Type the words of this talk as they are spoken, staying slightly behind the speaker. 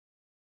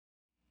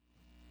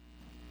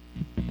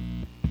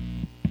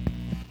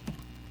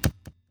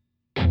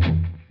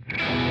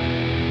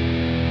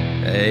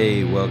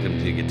Hey, welcome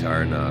to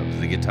Guitar Knobs,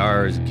 the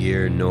guitars,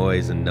 gear,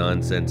 noise, and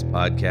nonsense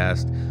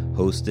podcast,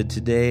 hosted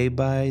today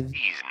by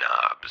these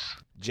knobs.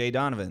 Jay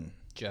Donovan.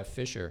 Jeff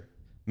Fisher.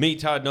 Me,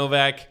 Todd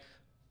Novak,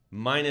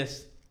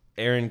 minus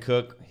Aaron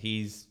Cook.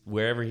 He's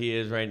wherever he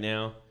is right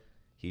now.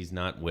 He's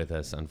not with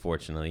us,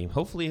 unfortunately.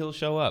 Hopefully he'll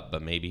show up,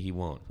 but maybe he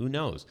won't. Who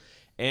knows?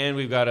 And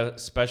we've got a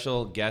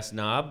special guest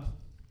knob.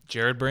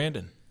 Jared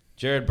Brandon.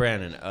 Jared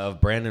Brandon of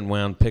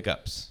Brandonwound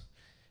Pickups.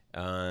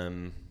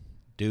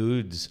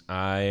 Dudes,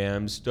 I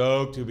am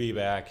stoked to be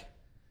back.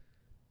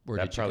 Where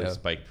that did you probably go?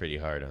 spiked pretty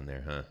hard on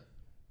there, huh?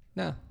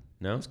 No.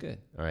 No? It's good.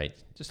 All right.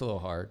 Just a little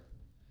hard.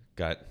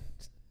 Got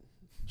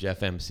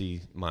Jeff MC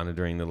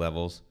monitoring the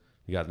levels.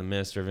 You got the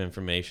Minister of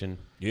Information.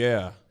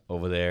 Yeah.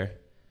 Over there.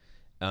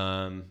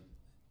 And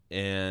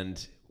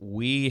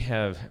we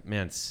have,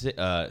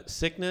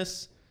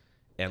 sickness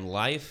and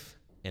life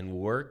and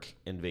work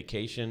and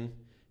vacation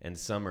and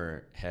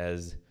summer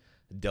has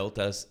dealt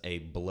us a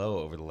blow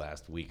over the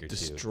last week or two.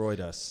 Destroyed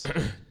us.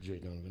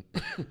 Jay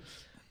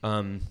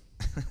Donovan.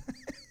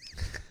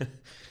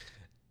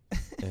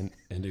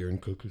 And Aaron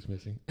Cook was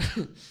missing.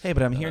 Hey,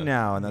 but I'm here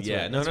now, and that's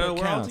yeah. what, No, that's no,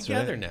 what we're all counts,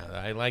 together right? now.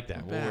 I like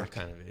that. We're We're back.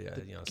 kind of,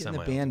 Getting the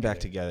band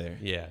back together.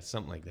 Yeah,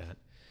 something like that.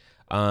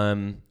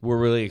 We're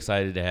really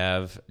excited to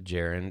have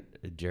Jared.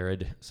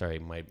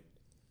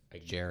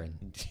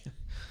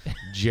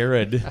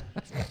 Jared.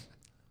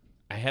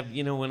 I have,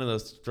 one of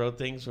those throat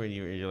things where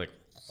you're like,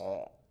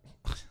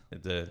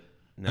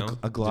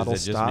 a glottal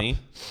Is it just stop? me?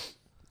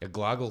 A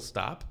gloggle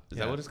stop? Is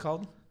that Yeah. what it's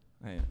called?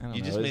 I don't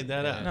You know. just made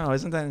that up. No,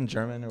 isn't that in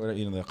German or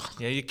whatever?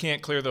 Yeah, you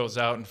can't clear those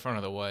out in front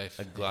of the wife.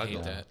 A I hate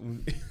gloggle. that.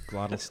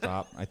 glottal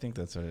stop. I think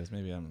that's what it is.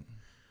 Maybe I'm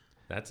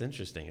That's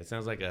interesting. It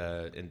sounds like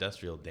a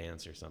industrial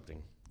dance or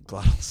something.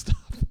 glottal stop.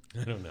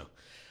 I don't know.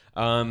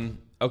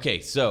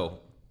 Okay, so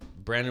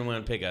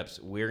Brandonwound Pickups.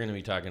 We're going to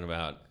be talking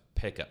about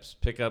pickups.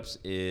 Pickups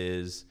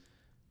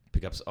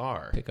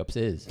are.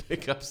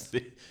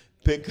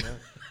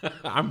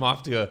 I'm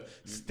off to a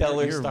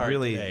stellar start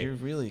today. You're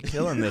really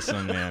killing this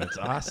one, man. It's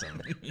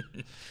awesome.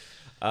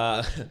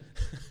 I'll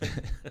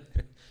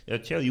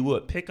tell you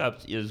what,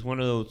 pickups is one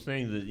of those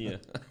things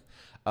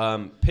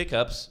that,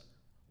 pickups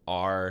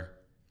are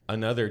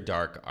another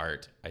dark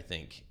art, I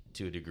think,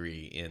 to a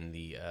degree in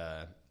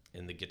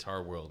the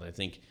guitar world. I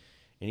think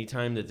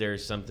anytime that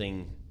there's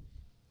something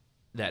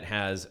that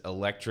has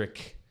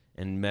electric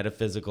and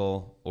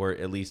metaphysical, or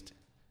at least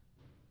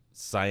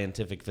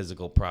scientific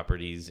physical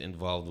properties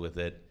involved with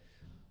it,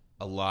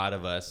 a lot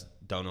of us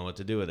don't know what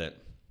to do with it.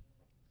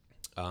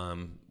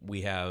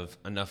 We have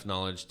enough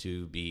knowledge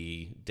to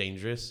be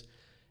dangerous,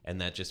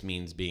 and that just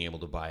means being able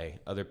to buy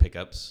other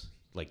pickups,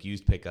 like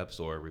used pickups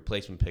or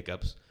replacement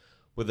pickups,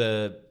 with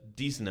a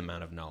decent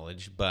amount of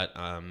knowledge. But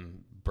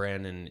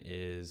Brandon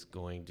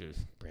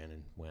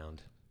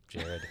Wound,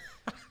 Jared.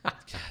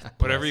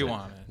 Whatever you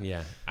want, man.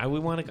 Yeah,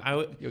 You'll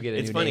get a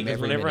it's new funny name because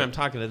every whenever minute. I'm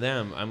talking to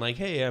them, I'm like,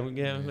 "Hey, I'm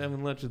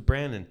having lunch with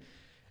Brandon."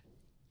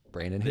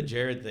 Brandon. The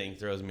Jared thing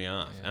throws me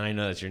off, and I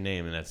know that's your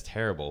name, and that's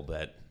terrible.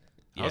 But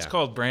yeah. I was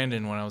called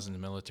Brandon when I was in the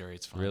military.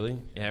 It's fine. Really?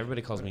 Yeah,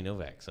 everybody calls me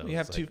Novak. So You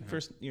have it's two like,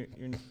 first. Your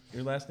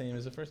last name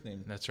is a first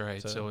name. That's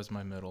right. So is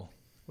my middle.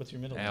 What's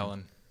your middle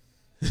Alan.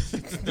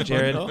 name?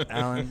 Jared,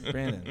 Alan,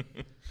 Brandon.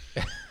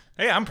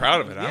 Hey, I'm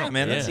proud of it. Yeah,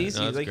 man, that's Yeah, easy.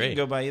 no, that's You great. can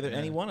go by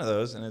any one of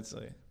those, and it's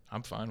like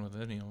I'm fine with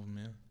any of them,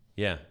 man.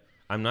 Yeah,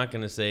 I'm not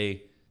gonna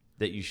say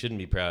that you shouldn't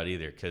be proud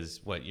either,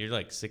 because you're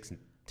like 6'10",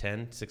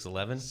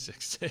 6'11"?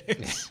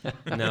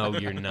 6'6". No,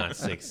 you're not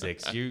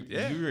 6'6".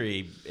 You're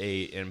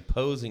a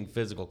imposing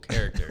physical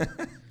character.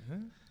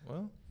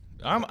 Well,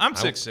 I'm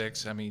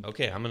 6'6". I mean,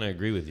 Okay, I'm gonna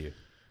agree with you.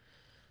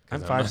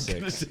 I'm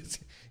 5'6". 5'6",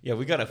 Yeah,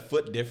 we got a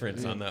foot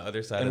difference on the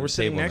other side of the table. and we're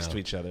sitting next now. to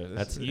each other.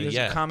 That's- There's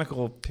yeah. a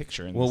comical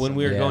picture. In Well, this when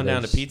we were Yeah, going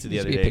down to there's- pizza the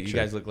needs other to be a day, you picture.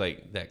 guys looked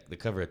like the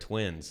cover of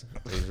Twins.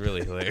 It was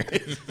really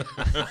hilarious.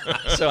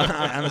 so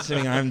I'm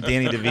assuming I'm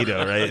Danny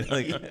DeVito, right?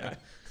 Like,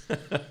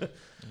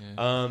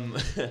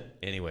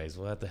 Anyways,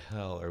 what the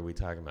hell are we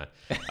talking about?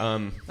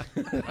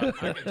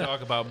 I can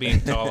talk about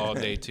being tall all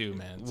day too,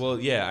 man. Well,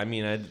 yeah, I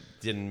mean, I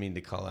didn't mean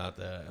to call out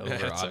the over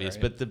That's obvious,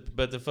 all right.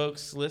 but the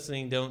folks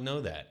listening don't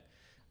know that.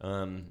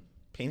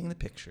 painting the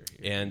picture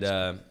here.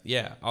 And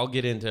yeah, I'll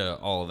get into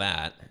all of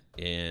that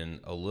in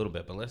a little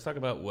bit, but let's talk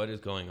about what is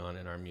going on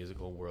in our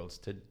musical worlds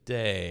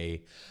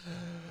today.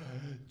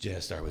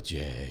 Just start with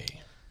Jay.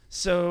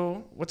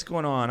 So what's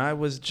going on? I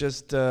was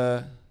just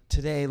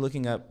today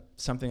looking up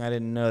something I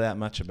didn't know that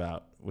much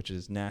about, which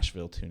is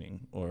Nashville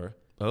tuning, or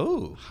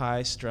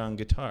high-strung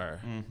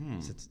guitar. Mm-hmm.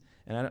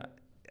 And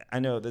I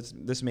know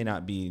this may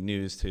not be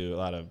news to a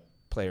lot of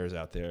players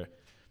out there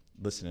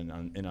listening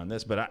on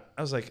this, but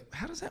I was like,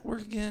 how does that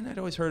work again? I'd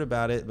always heard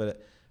about it,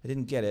 but I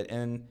didn't get it.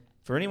 And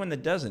for anyone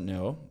that doesn't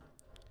know,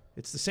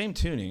 it's the same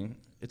tuning.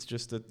 It's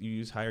just that you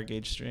use higher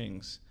gauge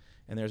strings,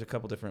 and there's a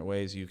couple different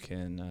ways you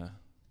can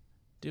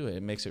do it.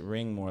 It makes it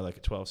ring more like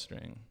a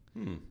 12-string,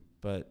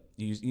 but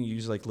you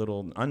use like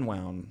little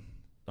unwound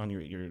on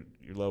your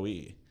low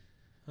E.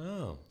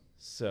 Oh.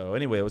 So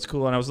anyway, it was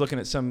cool, and I was looking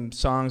at some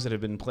songs that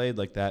have been played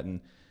like that,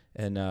 and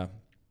I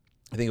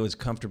think it was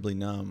 "Comfortably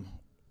Numb"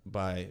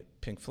 by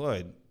Pink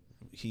Floyd.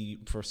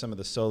 For some of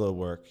the solo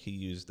work, he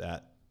used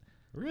that.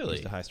 Really?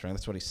 Used the high strung.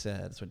 That's what he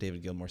said. That's what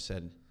David Gilmour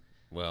said.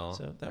 Well,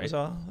 so that was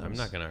all. I'm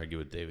not going to argue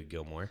with David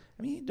Gilmour.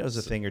 I mean, he knows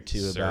a thing or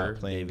two about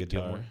playing David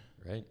guitar. Gilmour,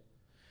 right?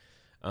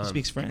 He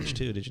speaks French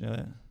too. Did you know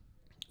that?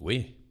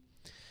 Oui.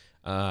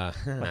 See what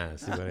I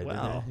did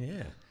Wow. there?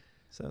 Yeah.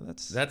 So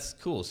That's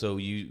cool. So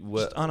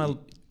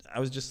I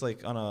was just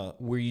like on a.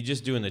 Were you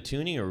just doing the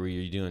tuning, or were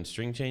you doing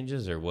string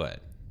changes, or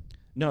what?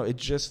 No, it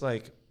just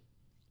like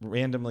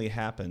randomly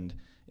happened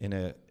in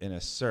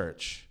a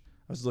search.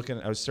 I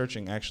was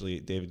searching actually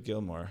David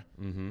Gilmour.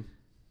 Mm-hmm.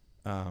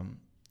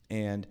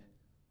 And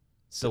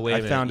so wait a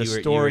minute. I found a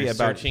story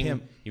about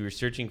him. You were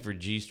searching for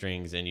G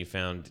strings, and you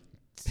found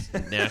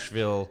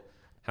Nashville.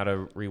 How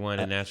to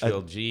rewind a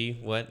Nashville G?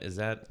 What is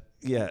that?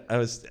 Yeah, I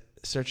was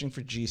searching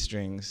for G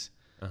strings.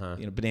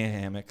 Banana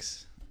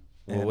hammocks.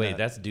 Well, and, wait,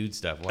 that's dude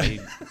stuff. Why?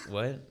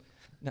 What?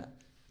 No.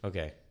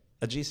 Okay.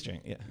 A G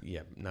string, yeah.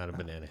 Yeah, not a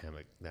banana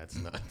hammock. That's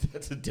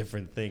a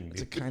different thing. Dude.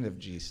 It's a kind of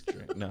G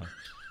string. No.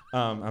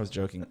 I was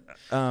joking.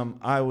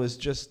 I was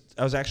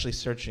actually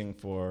searching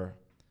for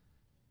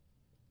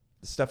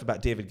stuff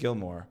about David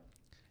Gilmour,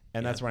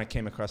 and that's when I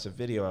came across a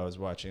video I was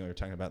watching. We were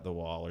talking about The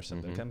Wall or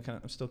something. Mm-hmm.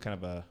 I'm still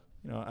kind of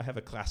I have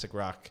a classic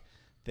rock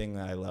thing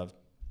that I love,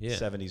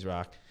 70s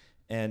rock.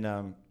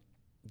 And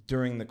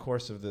during the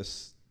course of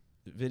this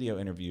video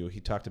interview, he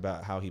talked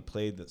about how he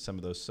played some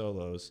of those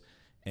solos,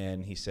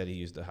 and he said he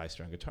used a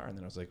high-strung guitar. And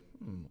then I was like,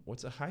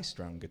 what's a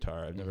high-strung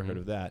guitar? I've never heard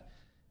of that.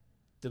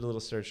 Did a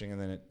little searching, and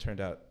then it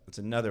turned out it's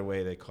another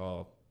way they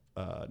call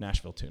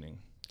Nashville tuning.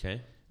 Okay.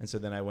 And so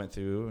then I went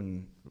through,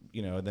 and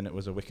then it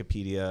was a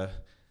Wikipedia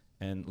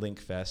and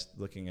Linkfest,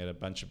 looking at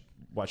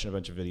watching a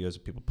bunch of videos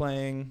of people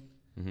playing.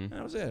 Mm-hmm. And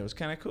that was it. It was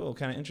kind of cool,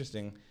 kind of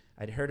interesting.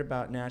 I'd heard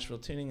about Nashville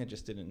tuning, I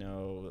just didn't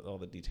know all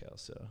the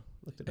details, so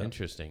looked it up.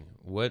 Interesting.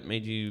 What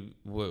made you?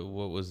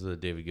 What was the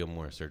David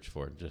Gilmour search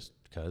for? Just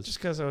because? Just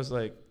because I was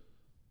like,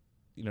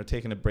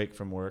 taking a break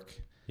from work.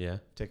 Yeah.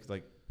 Take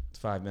like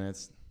 5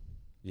 minutes.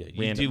 Yeah,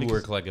 you do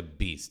work like a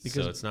beast,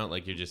 so it's not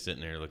like you're just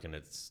sitting there looking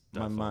at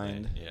stuff. My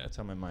mind. Yeah, that's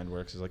how my mind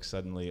works. Is like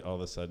suddenly, all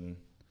of a sudden,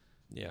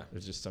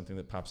 there's just something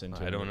that pops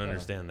into. I don't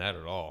understand that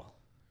at all.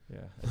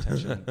 Yeah,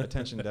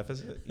 attention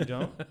deficit. You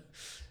don't.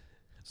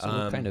 So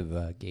what kind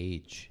of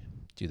gauge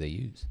do they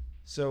use?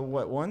 So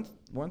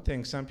one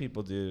thing some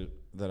people do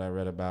that I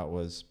read about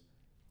was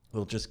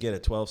they'll just get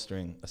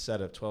a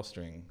set of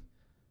 12-string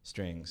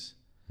strings,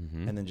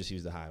 and then just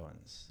use the high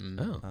ones.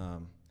 Mm-hmm.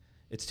 Oh.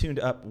 It's tuned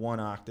up 1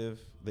 octave.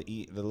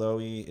 The low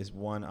E is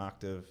 1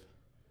 octave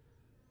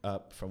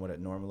up from what it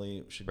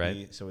normally should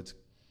be. So it's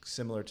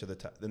similar to the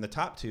top. Then the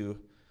top 2,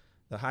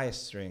 the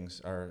highest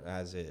strings are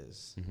as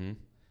is, and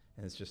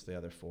it's just the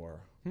other 4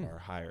 are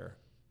higher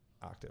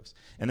octaves.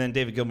 And then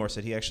David Gilmour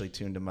said he actually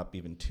tuned them up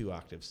even 2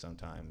 octaves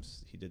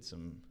sometimes. He did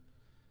some.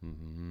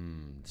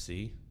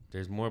 See,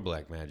 there's more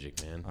black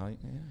magic, man.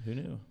 Who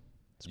knew?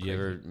 Do you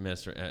ever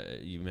mess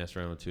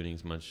around with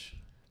tunings much?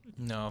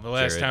 No, the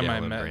last Jared, time I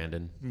Alan, met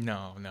Brandon.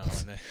 No.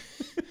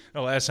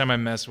 The last time I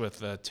messed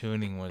with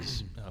tuning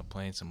was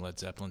playing some Led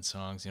Zeppelin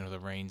songs. The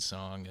Rain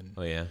song and.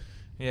 Oh yeah.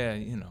 Yeah,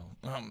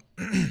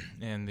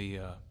 and the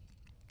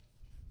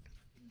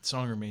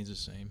song remains the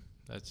same.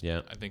 That's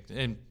I think,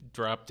 and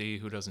drop D.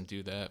 Who doesn't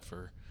do that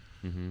for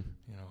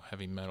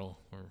heavy metal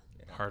or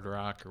hard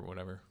rock or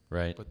whatever?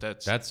 Right. But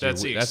that's your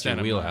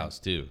wheelhouse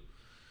too,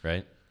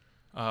 right?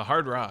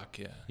 Hard rock,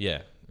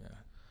 Yeah.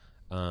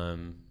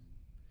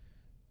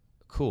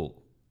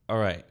 Cool. All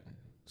right.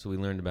 So we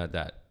learned about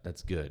that.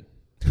 That's good.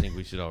 I think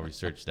we should all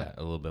research that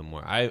a little bit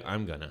more.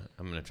 I'm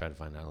gonna try to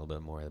find out a little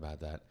bit more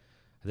about that.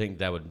 I think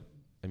that would.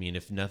 I mean,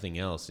 if nothing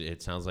else,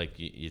 it sounds like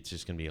it's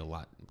just gonna be a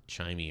lot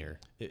chimier.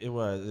 It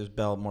was. It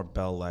was more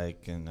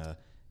bell-like, and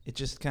it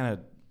just kind of.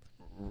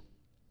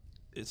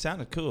 It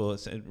sounded cool.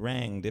 It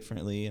rang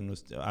differently and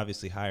was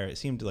obviously higher. It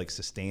seemed to like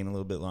sustain a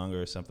little bit longer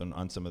or something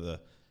on some of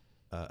the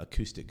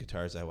acoustic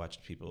guitars I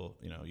watched people,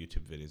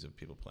 YouTube videos of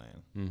people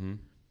playing. Mm-hmm.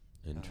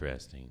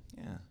 Interesting.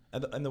 Yeah.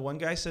 And the one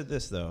guy said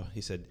this, though.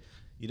 He said,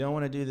 you don't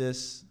want to do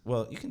this.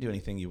 Well, you can do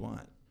anything you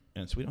want.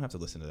 And so we don't have to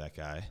listen to that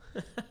guy.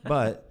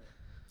 But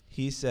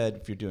he said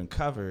if you're doing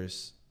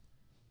covers,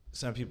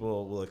 some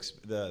people will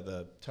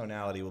the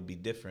tonality will be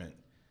different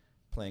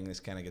playing this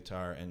kind of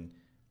guitar. And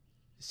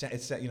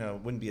it's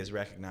wouldn't be as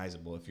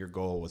recognizable if your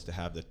goal was to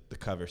have the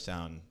cover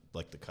sound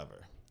like the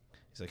cover.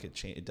 He's like,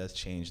 it does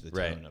change the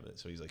tone of it.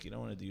 So he's like, you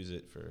don't want to use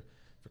it for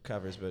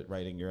covers, but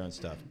writing your own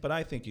stuff. But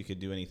I think you could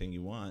do anything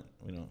you want.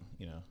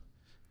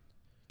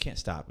 Can't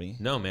stop me.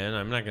 No, man,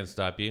 I'm not going to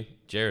stop you.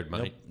 Jared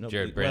might. Nope.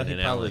 Jared Brandon.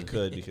 He probably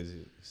could because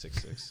he's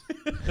 6'6".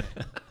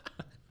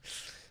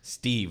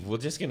 Steve. We're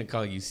just going to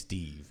call you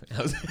Steve.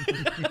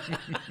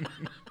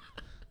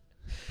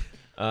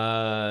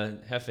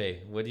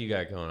 Hefe, what do you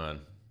got going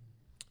on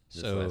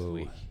this last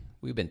week?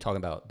 We've been talking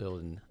about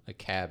building a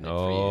cabinet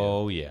for you.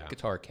 Oh, yeah.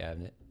 Guitar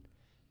cabinet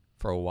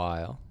for a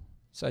while.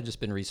 So I've just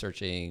been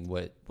researching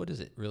what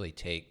does it really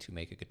take to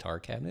make a guitar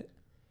cabinet?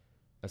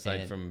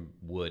 Besides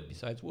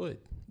wood,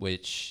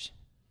 which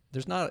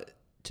there's not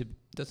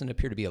doesn't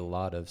appear to be a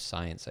lot of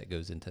science that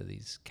goes into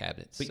these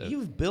cabinets. But So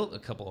you've built a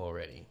couple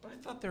already. But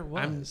I thought there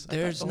was.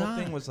 there's the whole not.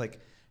 thing was like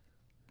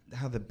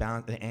how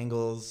the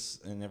angles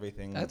and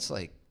everything. that's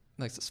like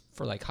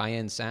for like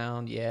high-end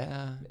sound,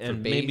 yeah. And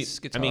for maybe, bass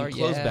guitar,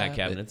 closed yeah, back but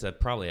cabinets, that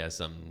probably has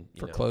some,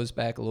 for closed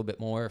back, a little bit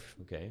more.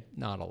 Okay.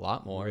 Not a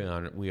lot more.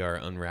 We are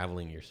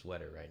unraveling your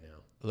sweater right now.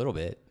 A little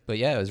bit. But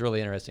yeah, it was really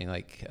interesting.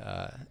 Like,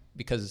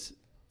 because,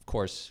 of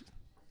course,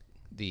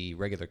 the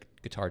regular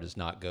guitar does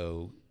not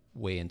go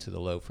way into the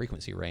low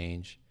frequency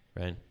range.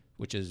 Right.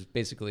 Which is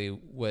basically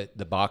what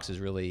the box is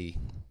really,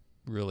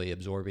 really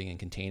absorbing and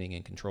containing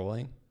and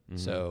controlling. Mm-hmm.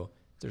 So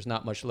there's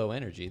not much low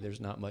energy.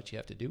 There's not much you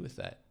have to do with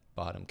that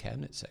bottom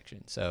cabinet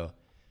section. So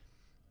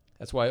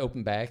that's why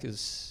open back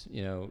is,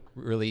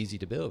 really easy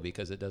to build,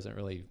 because it doesn't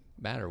really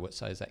matter what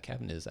size that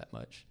cabinet is that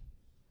much.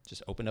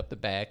 Just open up the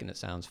back and it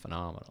sounds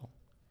phenomenal.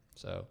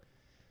 So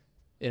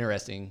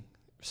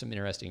some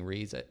interesting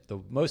reads.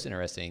 The most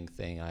interesting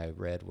thing I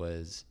read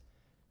was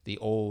the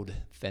old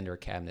Fender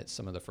cabinets.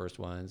 Some of the first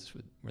ones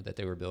that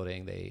they were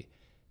building, they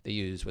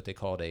used what they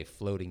called a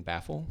floating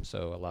baffle.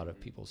 So a lot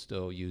of people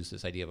still use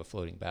this idea of a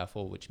floating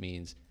baffle, which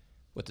means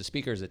what the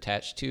speaker is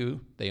attached to,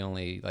 they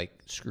only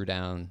screw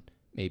down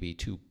maybe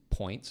 2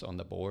 points on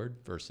the board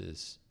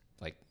versus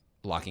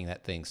locking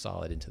that thing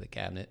solid into the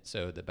cabinet.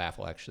 So the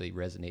baffle actually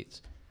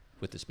resonates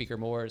with the speaker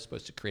more. It's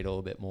supposed to create a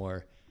little bit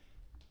more,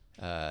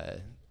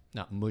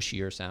 not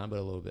mushier sound, but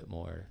a little bit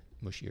more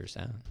mushier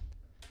sound.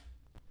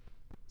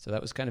 So that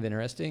was kind of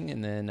interesting.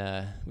 And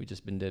then we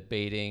just been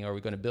debating, are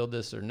we going to build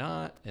this or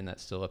not? And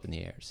that's still up in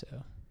the air. So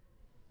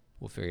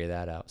we'll figure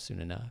that out soon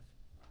enough.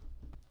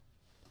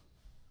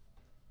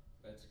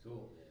 That's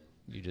cool,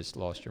 man. You just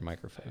lost your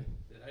microphone.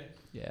 Did I?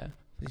 Yeah.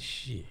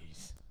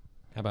 Jeez.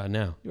 How about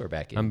now? You are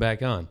back in. I'm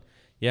back on.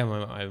 Yeah,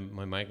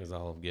 my mic was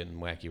all getting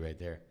wacky right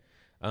there.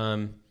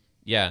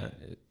 Yeah.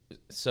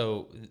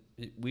 So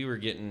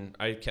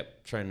I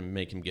kept trying to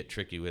make him get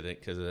tricky with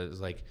it, because it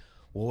was like,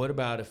 well, what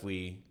about if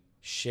we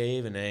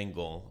shave an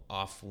angle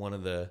off one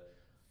of the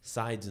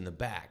sides in the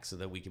back so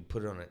that we can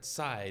put it on its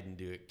side and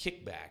do a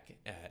kickback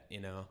at,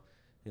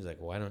 He's like,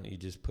 why don't you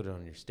just put it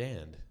on your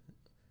stand?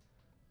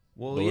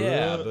 Well,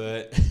 yeah,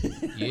 but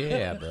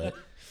yeah, but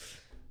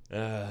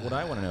what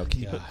I want to know,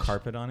 can you put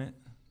carpet on it?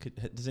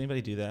 Does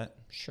anybody do that?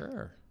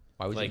 Sure.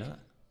 Why would you not?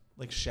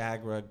 Like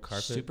shag rug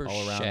carpet Super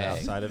all around shag.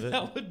 outside of it?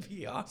 That would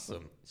be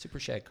awesome. Super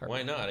shag carpet.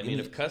 Why not? I mean,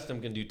 if custom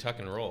can do tuck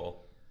and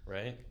roll,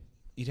 right?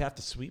 You'd have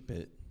to sweep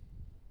it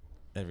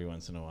every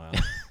once in a while.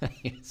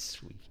 It's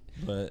sweet.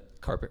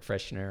 But carpet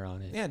freshener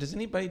on it. Yeah, does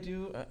anybody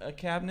do a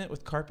cabinet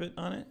with carpet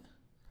on it?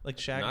 Like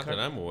shag Not carpet?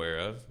 that I'm aware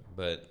of,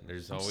 but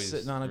there's always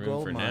sitting on a room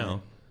gold for mine.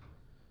 now.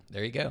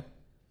 There you go.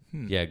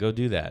 Yeah, go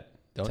do that.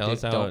 Tell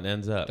us how it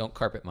ends up. Don't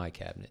carpet my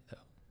cabinet, though.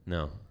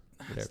 No.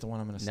 That's the one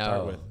I'm going to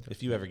start with,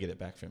 if you ever get it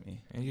back from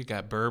me. And you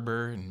got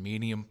Berber and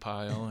medium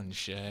pile and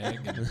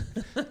shag. And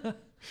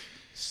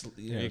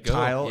you go.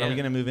 Tile. Yeah. Are we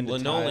going to move into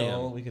linoleum?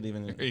 tile? We could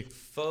even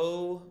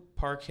Faux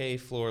parquet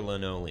floor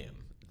linoleum.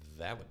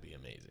 That would be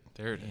amazing.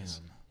 there it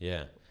is.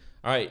 Yeah.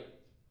 All right.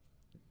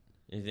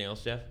 Anything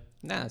else, Jeff?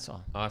 Nah, that's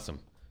all. Awesome.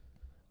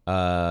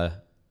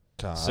 Todd.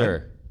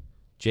 Sir,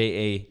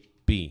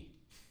 JAB.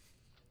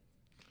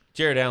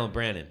 Jared Allen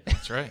Brandon.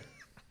 That's right.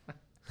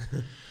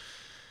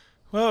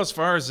 Well, as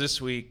far as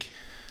this week,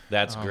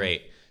 That's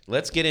great.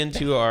 Let's get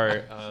into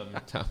our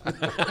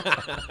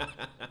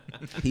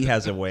He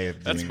has a way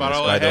of doing That's about this,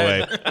 all by I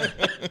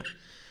the way.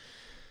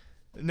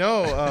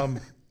 no.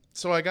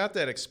 So I got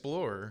that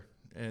Explorer,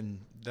 and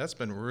that's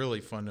been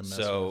really fun to mess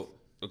with. So,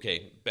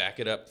 okay, back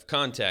it up.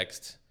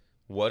 Context.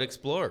 What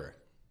Explorer?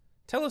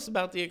 Tell us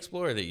about the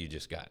Explorer that you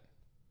just got.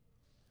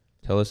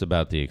 Tell us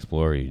about the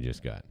Explorer you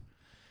just got.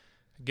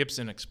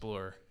 Gibson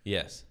Explorer.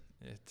 Yes.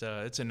 It's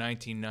a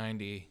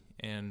 1990,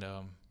 and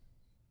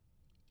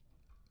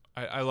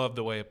I love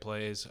the way it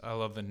plays. I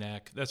love the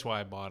neck. That's why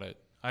I bought it.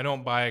 I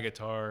don't buy a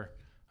guitar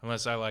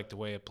unless I like the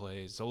way it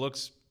plays. The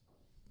looks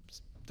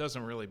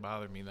doesn't really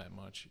bother me that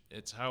much.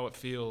 It's how it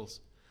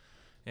feels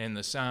and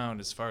the sound.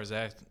 As far as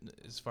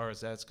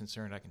that's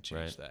concerned, I can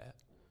change that.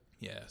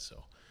 Yeah.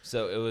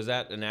 So it was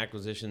that an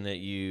acquisition that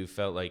you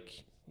felt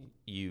like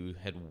you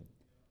had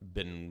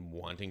been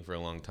wanting for a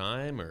long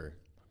time, or?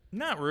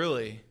 Not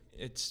really.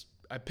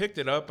 I picked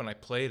it up and I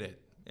played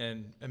it,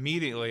 and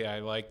immediately I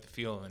liked the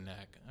feel of the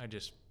neck.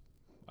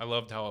 I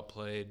loved how it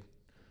played,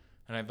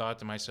 and I thought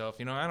to myself,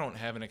 I don't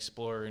have an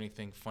Explorer or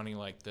anything funny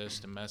like this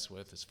to mess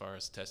with as far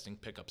as testing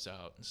pickups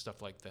out and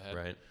stuff like that.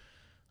 Right.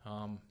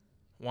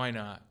 Why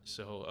not?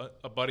 So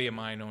a buddy of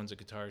mine owns a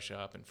guitar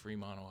shop in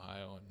Fremont,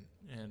 Ohio,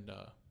 and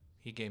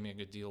he gave me a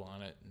good deal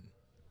on it, and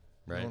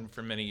known him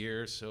for many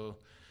years. So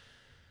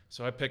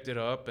I picked it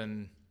up,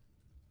 and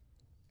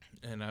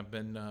I've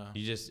been.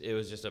 It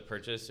was just a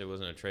purchase. It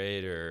wasn't a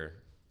trade or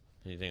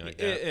anything like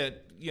that.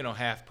 It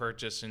half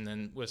purchase, and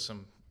then with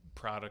some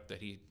product that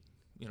he,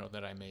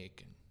 that I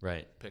make,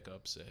 and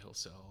pickups that he'll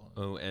sell.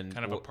 Oh, and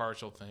kind of a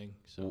partial thing.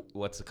 So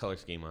what's the color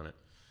scheme on it?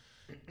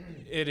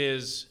 it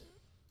is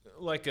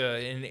like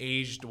an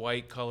aged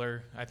white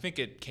color. I think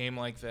it came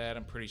like that.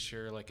 I'm pretty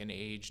sure, like an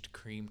aged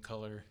cream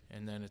color,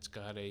 and then it's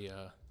got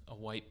a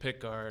white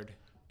pickguard.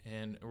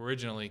 And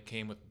originally it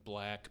came with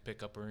black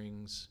pickup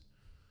rings.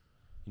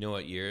 You know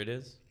what year it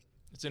is?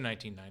 It's in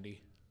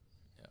 1990.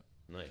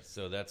 Yeah. Nice.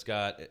 So that's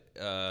got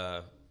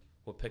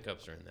what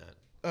pickups are in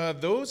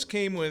that? Those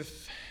came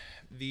with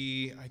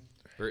the.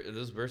 Are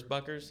those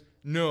Burstbuckers?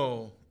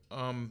 No.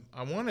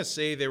 I want to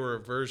say they were a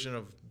version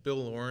of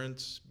Bill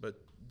Lawrence, but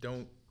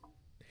don't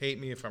hate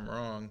me if I'm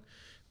wrong.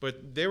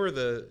 But they were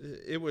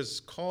it was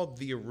called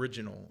the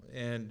original,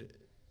 and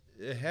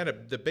it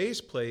had the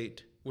base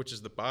plate, which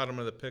is the bottom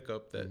of the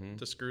pickup that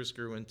the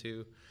screw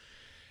into.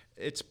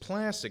 It's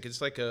plastic.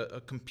 It's like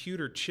a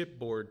computer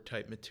chipboard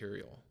type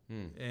material.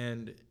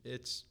 And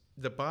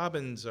the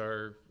bobbins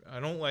are,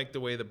 I don't like the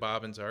way the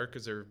bobbins are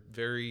because they're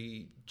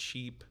very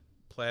cheap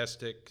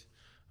plastic.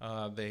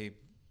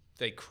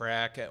 They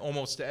crack.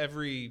 Almost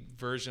every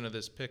version of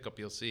this pickup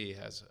you'll see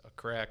has a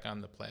crack on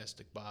the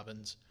plastic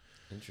bobbins.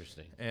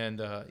 Interesting. And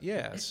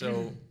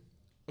so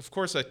of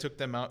course I took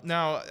them out.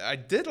 Now I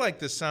did like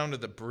the sound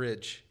of the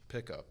bridge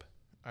pickup.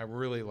 I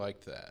really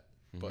liked that,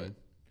 but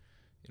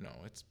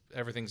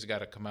everything's got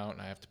to come out,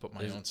 and I have to put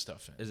my own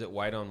stuff in. Is it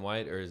white on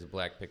white or is it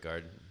black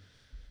pickguard?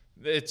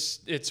 It's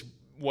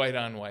white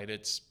on white.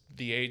 It's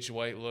the aged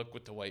white look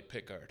with the white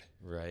pickguard.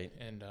 Right.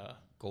 And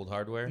gold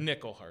hardware?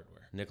 nickel hardware.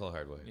 Nickel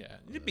hardware. Yeah,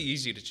 it'd be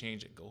easy to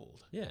change it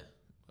gold. Yeah.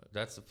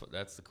 That's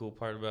the cool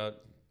part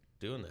about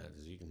doing that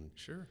is you can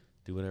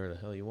do whatever the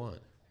hell you want.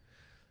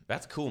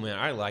 That's cool, man.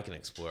 I like an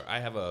Explorer.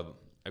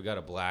 I've got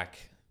a black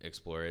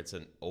Explorer. It's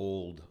an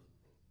old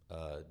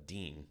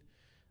Dean.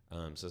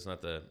 So it's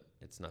not the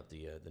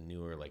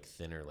newer, like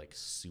thinner, like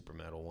super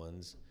metal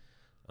ones.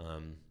 How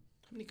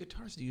many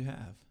guitars do you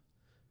have?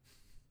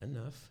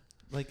 Enough.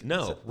 Like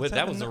no,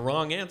 that was the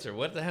wrong answer.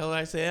 What the hell did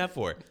I say that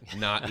for?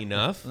 Not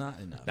enough. Not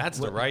enough. That's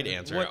the right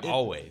answer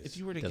always. If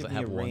you were to Doesn't give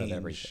me have a one of range,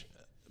 everything.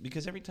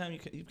 because every time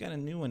you've got a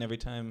new one every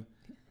time.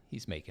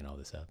 He's making all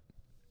this up.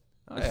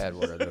 I had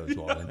one of those,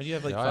 Walden. Do you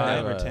have like I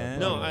 5 have or 10?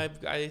 No, I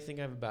think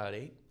I have about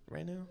 8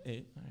 right now.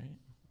 8. All right.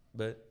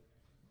 But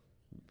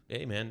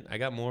hey, man, I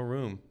got more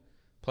room,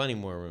 plenty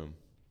more room.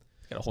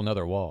 Got a whole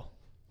nother wall.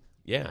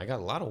 Yeah, I got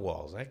a lot of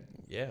walls.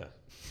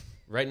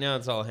 Right now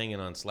it's all hanging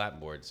on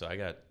slapboard, so I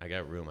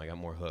got room. I got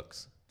more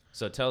hooks.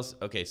 So tell us.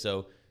 Okay,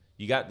 so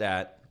you got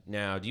that.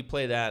 Now, do you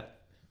play that?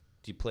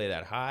 Do you play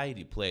that high? Do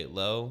you play it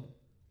low?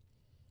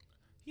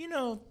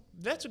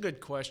 That's a good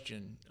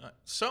question.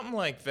 Something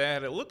like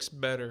that, it looks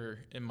better,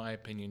 in my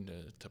opinion,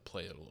 to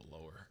play it a little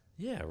lower.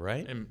 Yeah,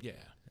 right. And yeah,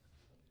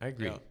 I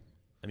agree. Yeah.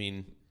 I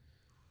mean,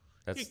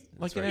 that's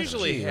like right. an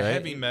usually SG, right?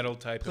 heavy metal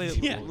type Play of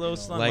it people, low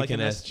slung like an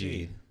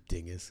SG.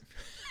 Dingus.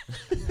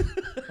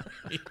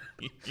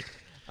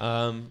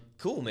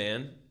 Cool,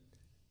 man.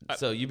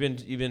 So you've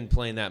been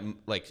playing that,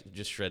 like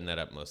just shredding that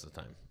up most of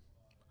the time.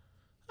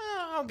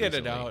 I'll get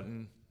Recently. it out,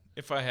 and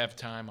if I have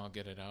time, I'll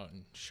get it out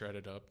and shred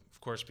it up. Of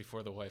course,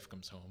 before the wife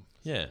comes home.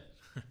 Yeah.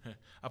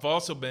 I've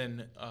also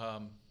been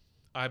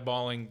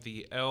eyeballing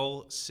the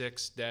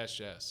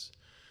L6-S.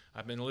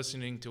 I've been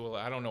listening to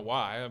I don't know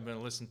why. I've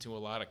been listening to a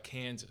lot of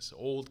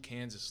old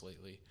Kansas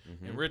lately.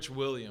 And Rich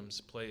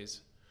Williams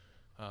plays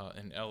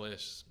an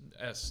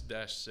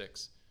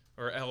LS-6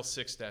 or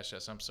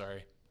L6-S. I'm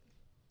sorry.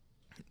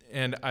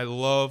 And I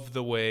love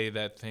the way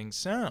that thing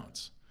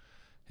sounds.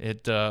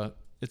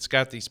 It's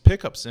got these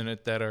pickups in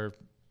it that are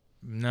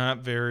not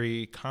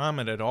very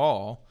common at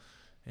all,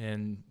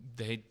 and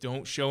they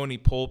don't show any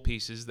pole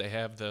pieces. They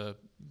have the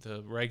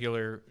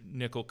regular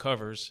nickel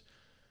covers,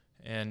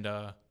 and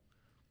the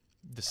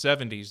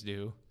 70s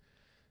do.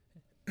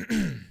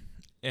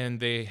 And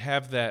they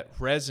have that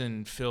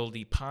resin-filled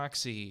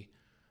epoxy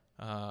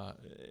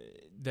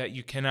that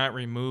you cannot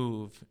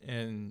remove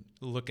and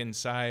look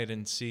inside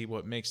and see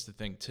what makes the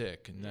thing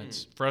tick. And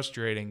that's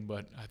frustrating,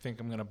 but I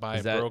think I'm going to buy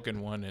a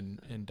broken one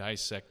and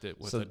dissect it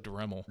with a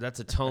Dremel.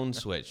 That's a tone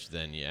switch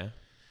then, yeah?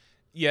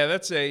 Yeah,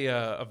 that's a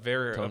Tone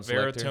Veritone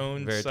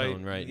Veritone,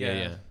 site, right,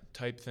 yeah.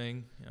 type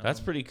thing. That's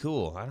pretty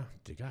cool. I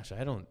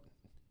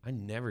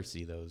never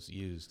see those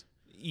used.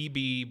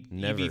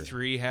 Never.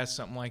 EB3 has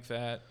something like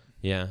that.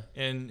 Yeah.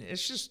 And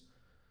it's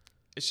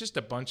just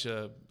a bunch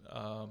of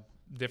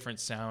different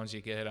sounds you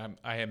get.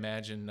 I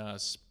imagine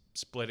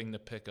splitting the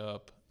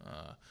pickup,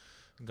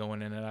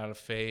 going in and out of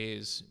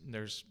phase.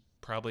 There's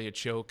probably a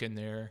choke in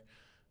there.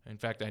 In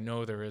fact, I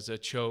know there is a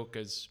choke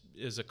is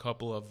a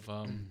couple of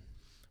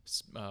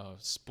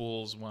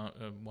spools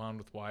wound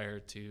with wire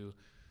to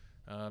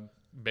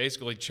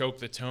basically choke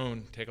the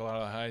tone, take a lot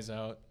of the highs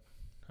out.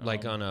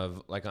 Like on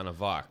a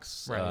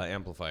Vox Right.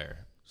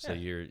 amplifier. So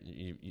you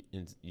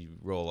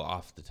roll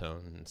off the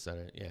tone instead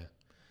of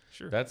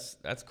Sure.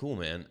 That's cool,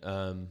 man.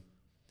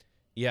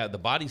 The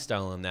body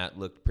style on that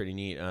looked pretty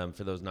neat.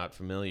 For those not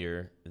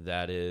familiar,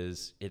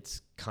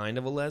 it's kind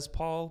of a Les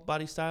Paul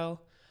body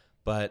style,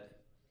 but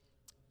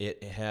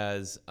it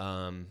has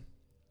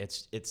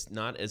it's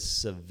not as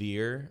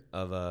severe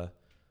of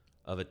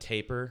a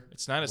taper.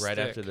 It's not as right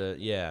thick. after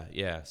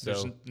the So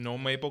there's no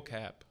maple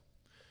cap,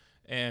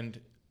 and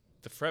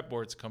the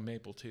fretboards come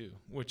maple too,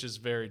 which is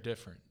very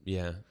different.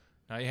 Yeah.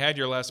 Now you had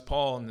your Les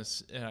Paul in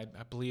this, I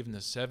believe in the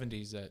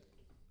 70s, that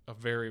a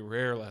very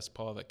rare Les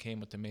Paul that came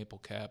with the maple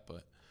cap,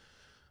 but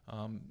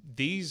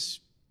these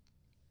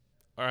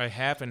are a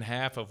half and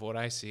half of what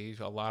I see.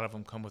 A lot of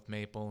them come with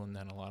maple, and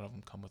then a lot of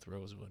them come with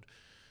rosewood.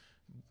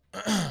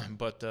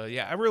 But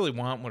yeah, I really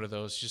want one of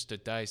those just to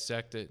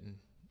dissect it,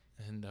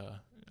 and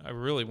I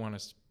really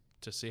want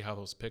to see how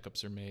those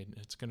pickups are made.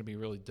 It's going to be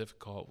really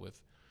difficult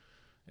with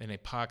an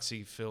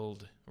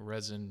epoxy-filled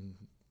resin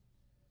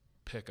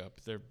pickup.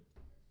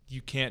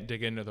 You can't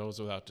dig into those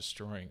without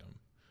destroying them.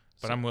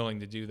 But I'm willing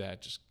to do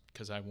that just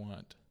because I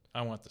want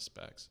the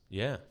specs.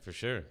 Yeah, for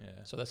sure.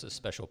 Yeah. So that's a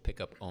special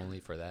pickup only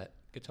for that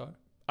guitar?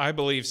 I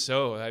believe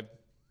so.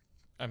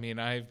 I mean,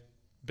 I've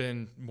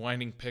been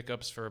winding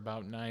pickups for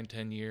about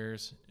 9-10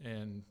 years,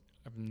 and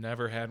I've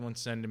never had one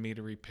sent to me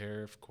to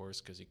repair, of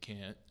course, because you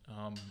can't.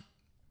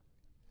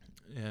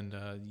 And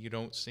you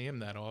don't see them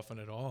that often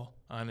at all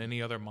on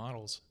any other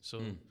models.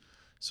 So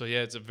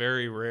yeah, it's a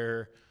very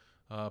rare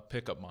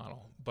pickup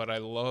model. But I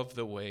love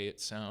the way it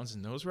sounds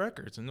in those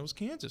records, in those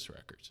Kansas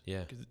records.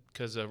 Yeah.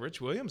 Because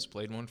Rich Williams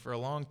played one for a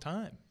long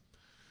time.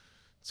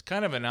 It's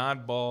kind of an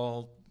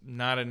oddball,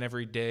 not an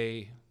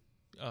everyday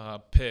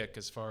pick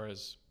as far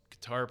as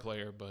guitar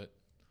player, but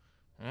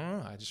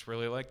I just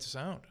really like the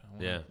sound.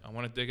 I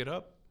want to dig it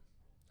up.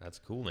 That's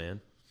cool,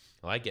 man.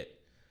 I like it.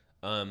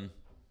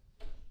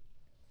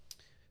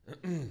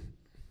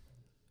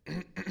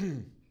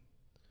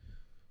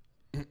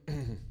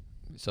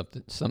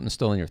 Something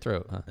still in your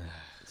throat, huh?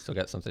 Still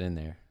got something in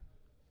there.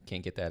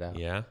 Can't get that out.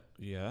 Yeah.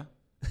 Yeah.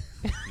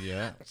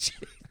 Yeah.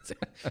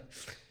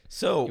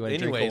 So, You wanna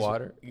drink anyways,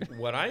 water?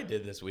 what I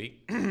did this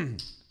week.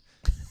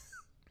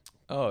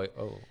 Oh,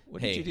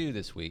 what did Hey. you do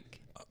this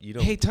week? You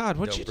don't. Hey, Todd,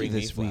 what'd don't you do bring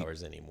me this week?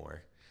 flowers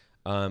anymore.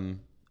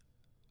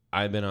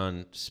 I've been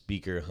on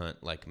speaker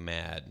hunt like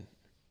mad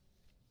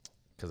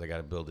because I got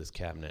to build this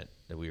cabinet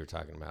that we were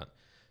talking about.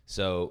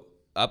 So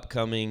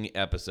upcoming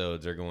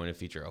episodes are going to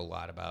feature a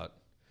lot about.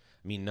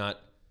 I mean, not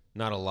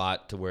a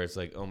lot to where it's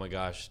like, oh my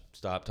gosh,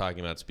 stop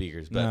talking about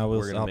speakers. But No,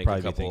 we're gonna I'll make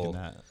probably a be couple.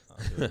 thinking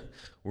that.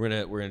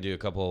 We're gonna do a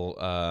couple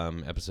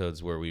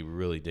episodes where we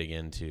really dig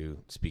into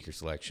speaker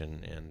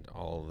selection and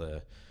all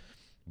the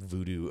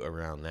voodoo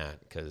around that,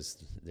 because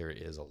there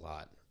is a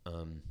lot.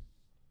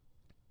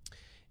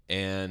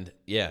 And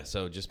yeah,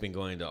 so just been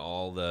going to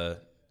all the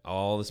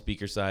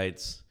speaker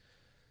sites,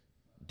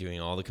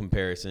 doing all the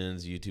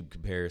comparisons, YouTube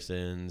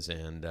comparisons,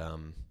 and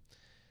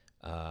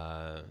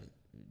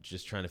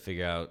just trying to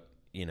figure out,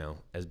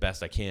 as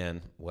best I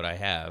can, what I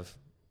have,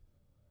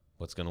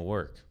 what's going to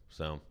work.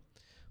 So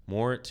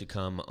more to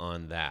come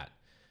on that.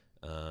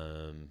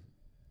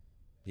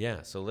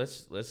 Yeah, so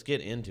let's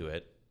get into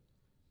it.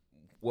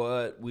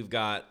 What we've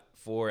got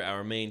for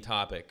our main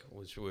topic,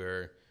 which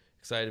we're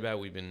excited about.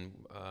 We've been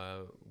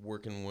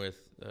working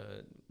with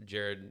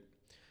Jared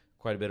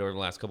quite a bit over the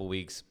last couple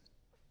weeks,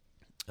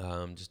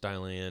 just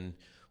dialing in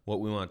what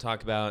we want to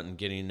talk about and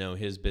getting to know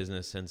his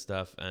business and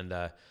stuff. And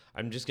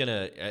I'm just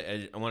gonna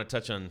I want to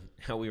touch on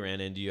how we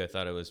ran into you. I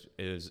thought it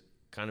was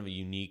kind of a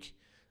unique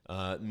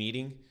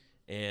meeting,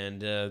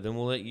 and then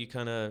we'll let you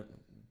kind of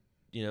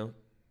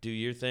do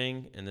your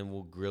thing, and then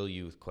we'll grill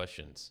you with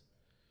questions.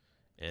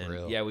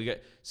 And yeah, we got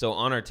so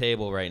on our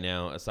table right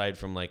now, aside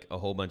from like a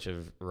whole bunch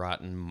of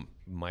rotten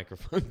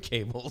microphone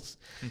cables,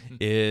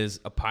 is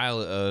a pile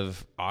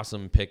of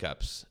awesome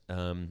pickups.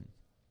 And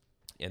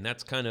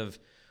that's kind of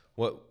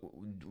what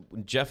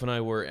Jeff and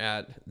I were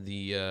at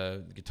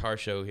the guitar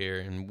show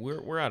here, and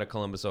we're out of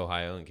Columbus,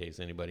 Ohio, in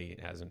case anybody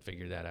hasn't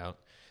figured that out.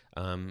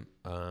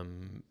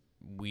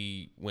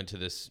 We went to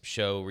this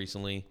show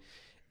recently,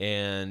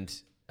 and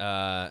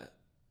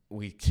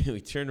we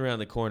turned around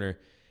the corner,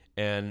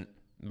 and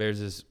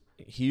there's this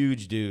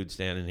huge dude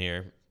standing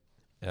here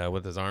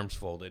with his arms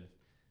folded,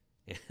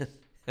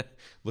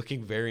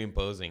 looking very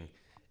imposing.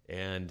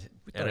 And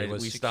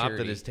we stopped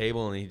at his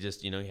table, and he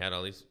just, he had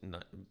all these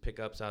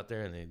pickups out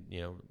there, and they,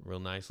 real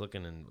nice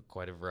looking and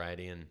quite a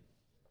variety.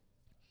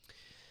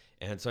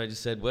 And so I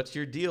just said, "What's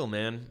your deal,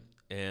 man?"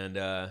 And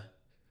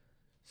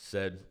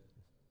said,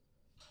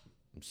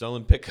 "I'm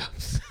selling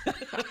pickups."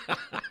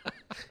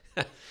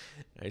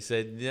 I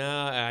said,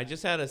 "No, I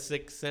just had a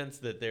sixth sense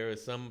that there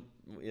was some,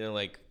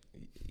 what's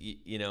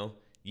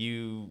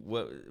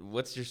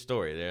your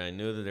story there?" I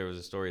knew that there was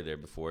a story there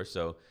before,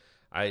 so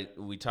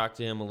we talked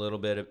to him a little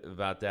bit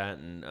about that,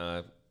 and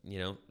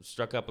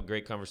struck up a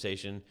great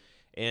conversation,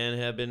 and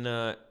have been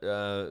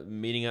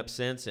meeting up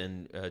since.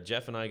 And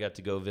Jeff and I got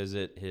to go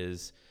visit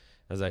his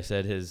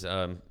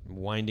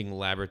winding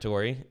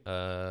laboratory,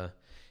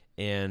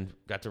 and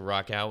got to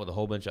rock out with a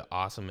whole bunch of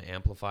awesome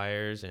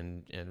amplifiers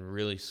and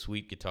really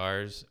sweet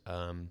guitars.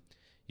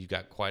 You've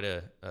got quite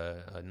a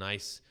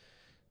nice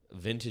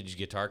vintage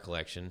guitar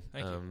collection.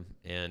 Thank you.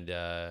 And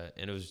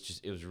it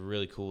was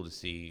really cool to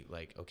see,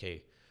 like,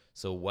 okay,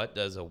 so what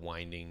does a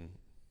winding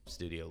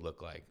studio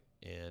look like?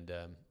 And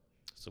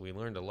so we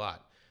learned a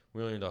lot.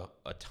 We learned a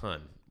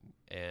ton.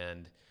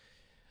 And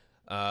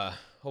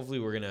hopefully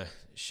we're going to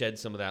shed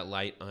some of that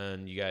light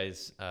on you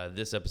guys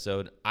this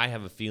episode. I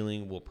have a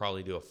feeling we'll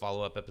probably do a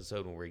follow-up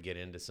episode when we get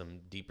into some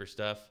deeper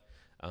stuff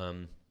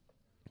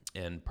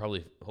and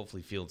probably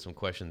hopefully field some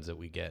questions that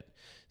we get.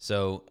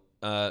 So,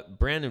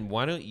 Brandon,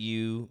 why don't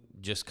you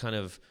just kind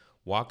of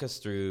walk us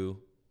through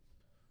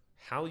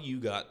how you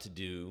got to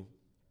do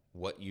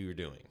what you're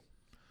doing?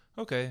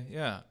 Okay,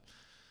 yeah.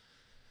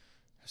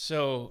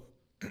 So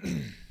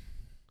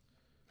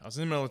I was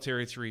in the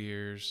military 3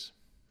 years.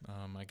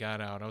 I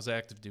got out. I was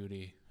active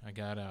duty. I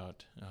got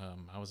out.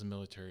 I was a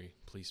military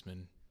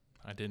policeman.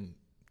 I didn't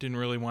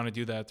really want to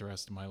do that the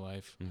rest of my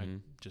life. I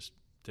just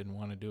didn't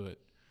want to do it.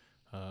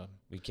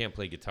 We can't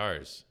play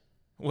guitars,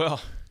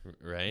 well,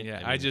 right?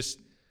 yeah. I I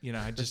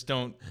just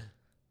don't.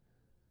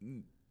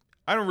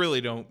 I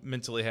don't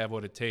mentally have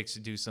what it takes to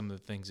do some of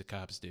the things that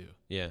cops do.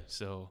 Yeah.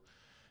 So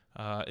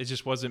it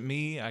just wasn't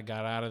me. I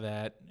got out of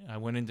that. I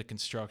went into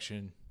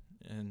construction,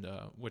 and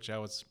which I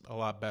was a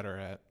lot better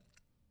at.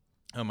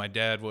 My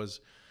dad was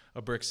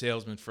a brick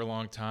salesman for a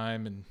long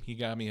time, and he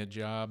got me a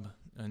job,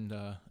 and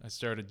I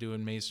started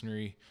doing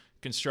masonry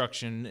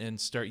construction.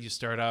 And you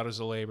start out as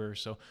a laborer.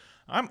 So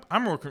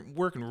I'm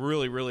working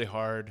really, really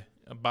hard.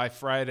 By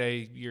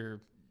Friday,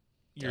 you're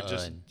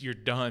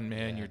done,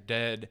 man. Yeah. You're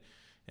dead,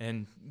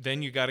 and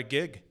then you got a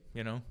gig.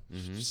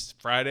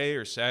 Just Friday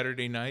or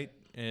Saturday night,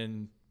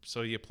 and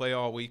so you play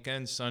all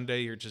weekend.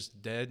 Sunday, you're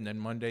just dead, and then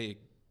Monday you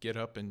get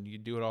up and you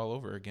do it all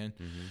over again.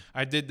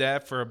 I did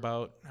that for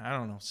about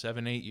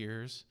 7-8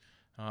 years.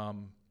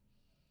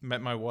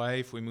 Met my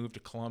wife. We moved to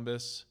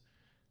Columbus.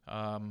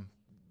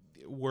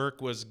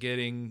 Work was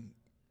getting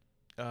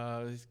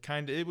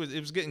it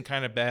was getting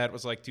kind of bad. It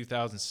was like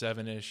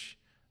 2007-ish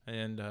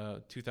and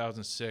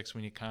 2006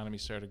 when the economy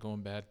started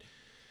going bad.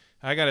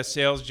 I got a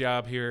sales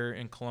job here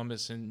in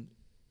Columbus,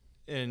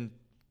 and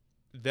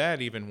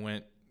that even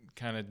went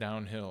kind of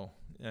downhill.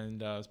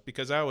 And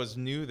because I was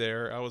new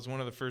there, I was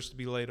one of the first to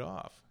be laid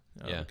off.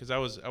 Because I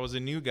was a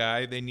new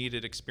guy. They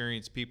needed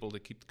experienced people to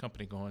keep the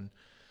company going.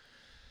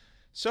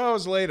 So I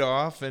was laid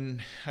off,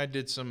 and I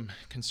did some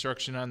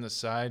construction on the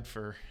side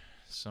for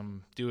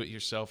some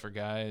do-it-yourselfer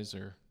guys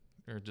or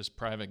just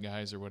private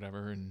guys or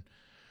whatever. And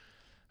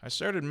I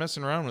started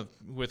messing around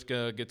with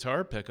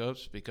guitar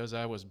pickups because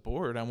I was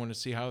bored. I wanted to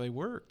see how they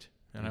worked,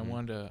 and I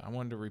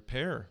wanted to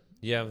repair.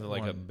 You have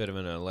like a bit of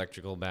an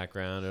electrical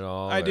background at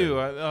all? I do.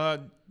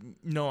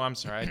 No, I'm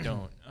sorry, I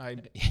don't.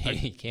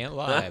 You can't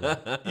lie.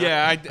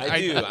 Yeah, I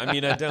do. I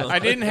mean, I don't. I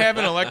didn't have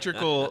an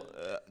electrical.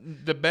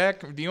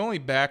 The only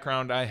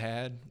background I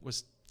had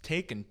was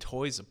taking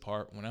toys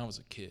apart when I was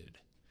a kid.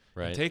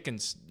 Right. And taking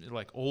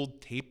like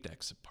old tape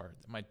decks apart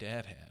that my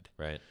dad had.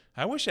 Right.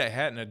 I wish I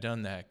hadn't have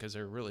done that because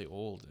they're really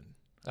old. And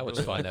that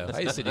was fun though. I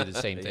used to do the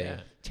same thing.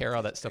 Yeah. Tear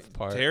all that stuff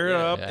apart. Tear it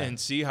up and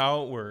see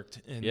how it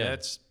worked. And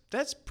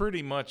that's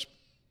pretty much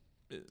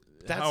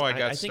how I got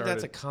started. I think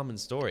that's a common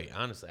story,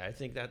 honestly. I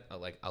think that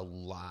like a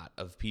lot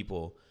of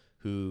people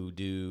who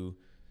do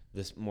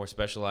this more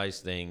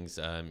specialized things,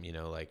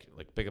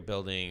 like pickup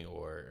building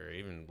or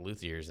even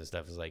luthiers and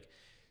stuff, is like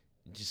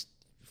just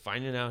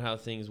finding out how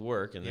things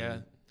work. And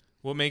then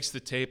what makes the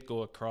tape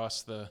go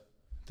across the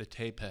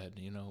tape head?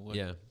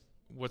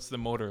 What's the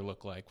motor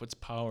look like? What's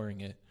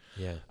powering it?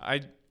 Yeah.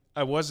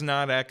 I was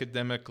not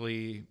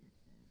academically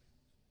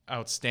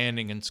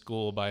outstanding in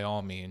school by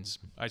all means.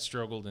 I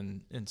struggled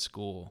in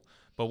school.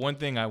 But one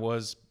thing I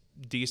was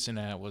decent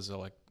at was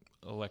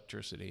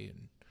electricity.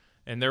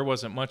 And there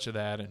wasn't much of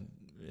that. And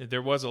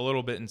there was a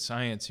little bit in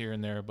science here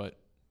and there. But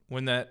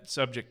when that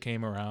subject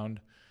came around,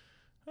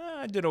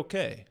 I did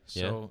okay.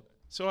 So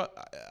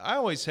I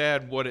always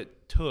had what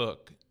it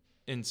took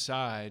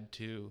inside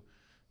to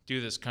do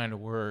this kind of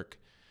work.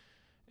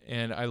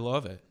 And I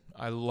love it.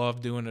 I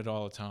love doing it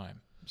all the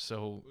time.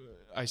 So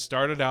I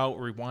started out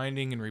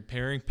rewinding and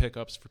repairing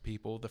pickups for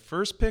people. The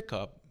first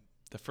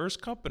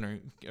company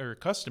or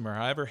customer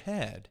I ever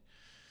had,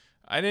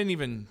 I didn't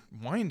even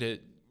wind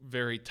it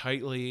very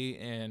tightly,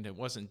 and it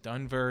wasn't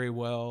done very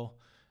well.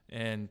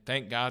 And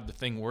thank God the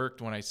thing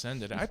worked when I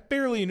sent it. I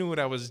barely knew what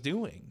I was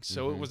doing.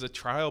 So it was a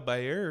trial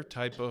by error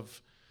type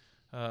of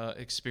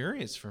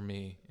experience for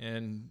me.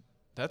 And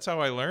that's how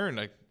I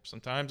learned.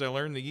 Sometimes I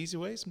learned the easy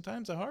way,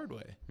 sometimes the hard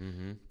way.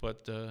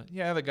 But the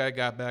guy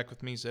got back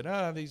with me and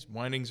said, these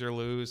windings are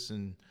loose,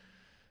 and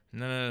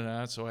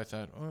no. So I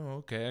thought,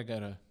 okay, I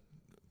gotta,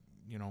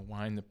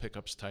 wind the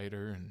pickups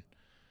tighter,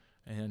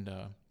 and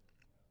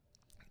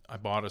I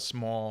bought a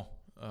small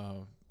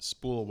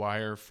spool of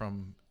wire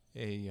from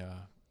a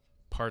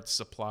parts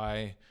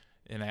supply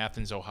in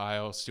Athens,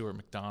 Ohio, Stuart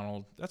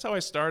McDonald. That's how I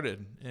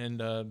started,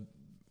 and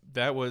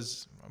that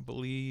was, I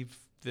believe,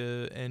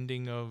 the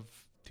ending of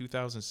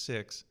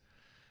 2006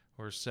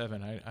 or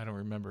 7. I don't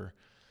remember.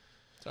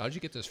 So how'd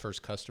you get this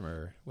first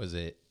customer? Was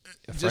it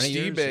just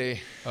eBay?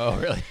 Oh,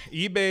 really?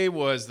 eBay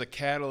was the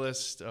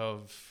catalyst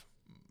of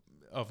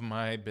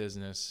my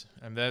business,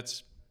 and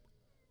that's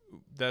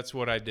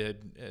what I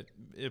did.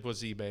 It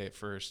was eBay at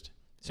first.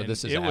 So and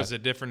it was a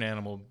different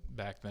animal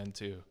back then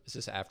too. Is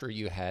this after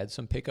you had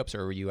some pickups,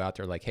 or were you out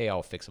there like, hey,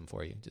 I'll fix them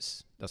for you?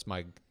 That's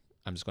my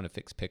I'm just going to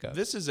fix pickups.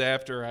 This is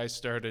after I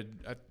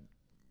started.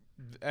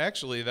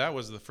 Actually, that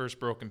was the first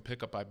broken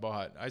pickup I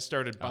bought. I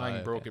started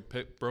buying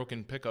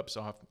broken pickups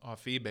off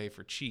eBay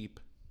for cheap.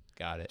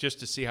 Got it. Just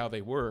to see how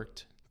they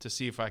worked, to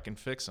see if I can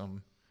fix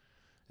them.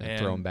 And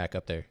throw them back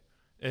up there.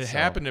 It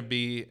happened to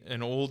be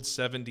an old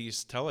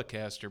 70s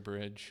Telecaster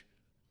bridge,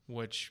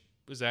 which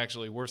was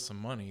actually worth some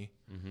money.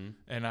 Mm-hmm.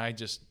 And I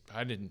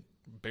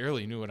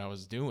barely knew what I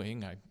was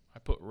doing. I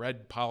put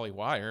red poly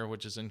wire,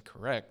 which is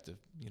incorrect,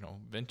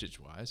 vintage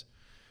wise.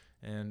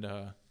 And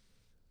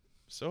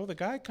so the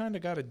guy kind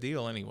of got a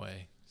deal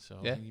anyway. So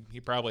yeah. he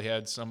probably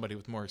had somebody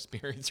with more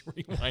experience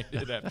rewind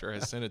it after I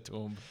sent it to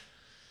him.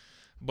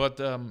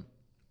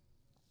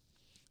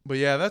 But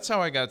yeah, that's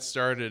how I got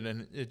started,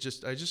 and I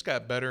just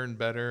got better and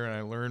better, and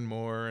I learned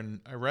more,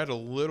 and I read a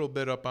little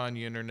bit up on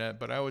the internet,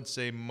 but I would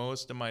say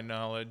most of my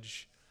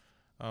knowledge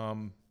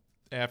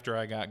after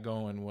I got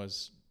going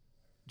was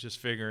just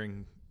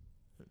figuring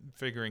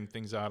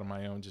things out on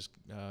my own, just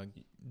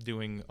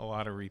doing a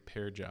lot of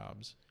repair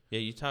jobs. Yeah,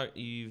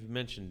 you've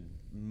mentioned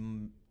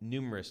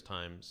numerous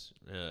times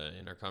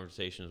in our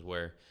conversations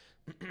where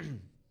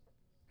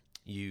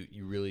you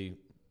really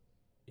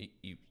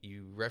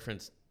you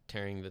reference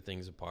tearing the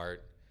things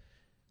apart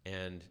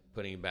and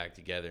putting it back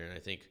together. And I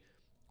think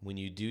when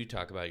you do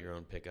talk about your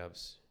own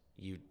pickups,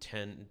 you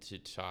tend to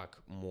talk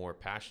more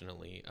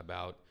passionately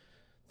about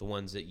the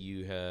ones that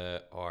you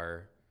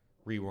are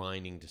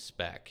rewinding to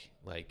spec.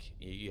 Like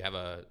you have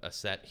a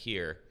set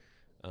here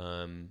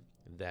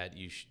that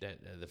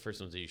the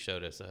first ones that you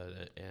showed us,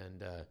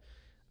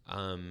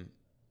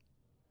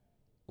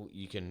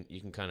 you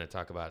can kind of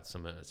talk about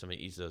some of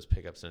each of those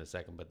pickups in a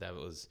second. But that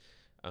was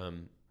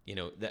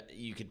that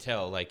you could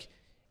tell, like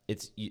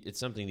it's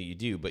something that you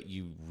do, but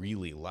you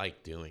really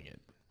like doing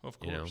it. Of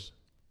course.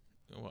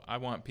 Well, I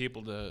want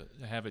people to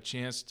have a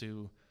chance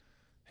to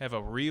have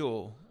a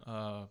real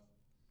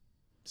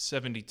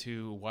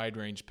 72 wide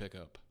range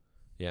pickup.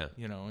 Yeah.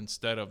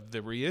 Instead of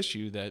the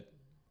reissue that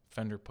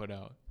Fender put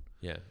out.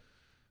 Yeah.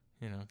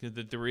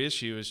 The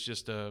reissue is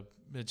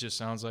it just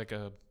sounds like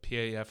a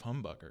PAF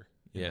humbucker.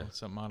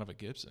 Something out of a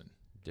Gibson.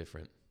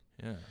 Different.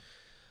 Yeah.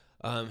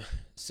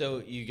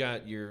 So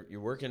you're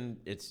working.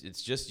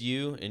 It's just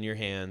you and your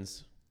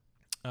hands.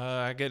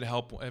 I get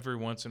help every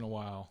once in a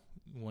while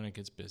when it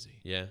gets busy.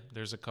 Yeah.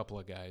 There's a couple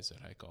of guys that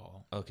I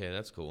call. Okay,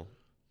 that's cool.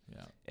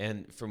 Yeah.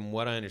 And from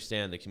what I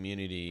understand, the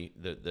community,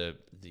 the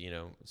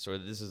sort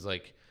of, this is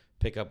like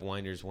Pickup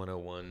Winders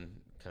 101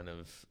 kind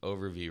of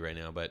overview right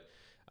now. But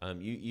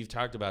you've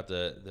talked about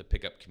the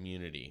pickup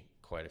community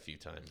quite a few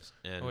times.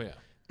 And oh yeah.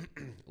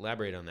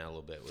 Elaborate on that a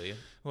little bit, will you?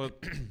 Well.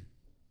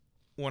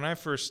 When I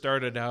first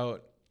started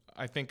out,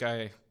 I think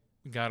I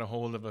got a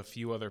hold of a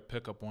few other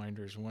pickup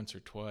winders once or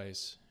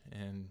twice,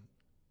 and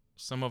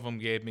some of them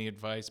gave me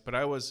advice, but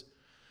I was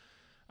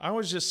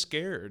just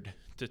scared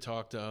to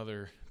talk to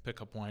other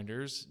pickup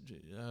winders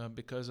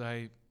because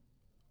I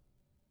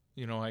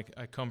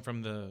come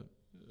from the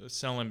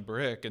selling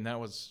brick, and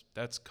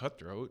that's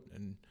cutthroat,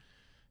 and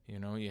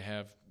you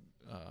have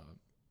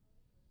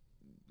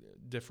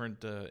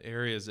different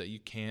areas that you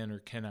can or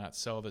cannot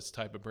sell this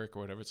type of brick or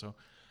whatever. So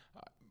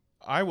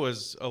I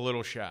was a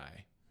little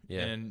shy.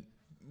 Yeah.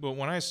 But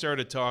when I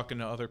started talking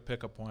to other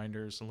pickup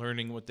winders,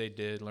 learning what they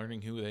did,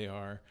 learning who they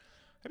are,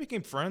 I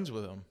became friends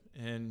with them.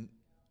 And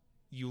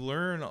you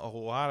learn a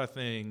lot of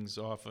things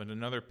off of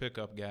another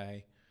pickup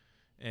guy,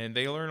 and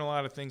they learn a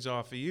lot of things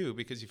off of you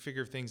because you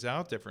figure things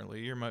out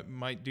differently. You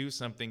might do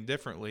something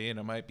differently, and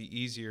it might be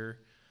easier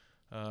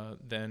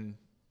than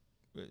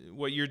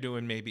what you're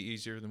doing may be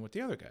easier than what the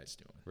other guy's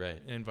doing.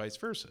 Right. And vice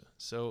versa.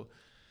 So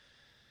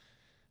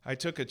I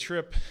took a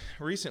trip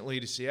recently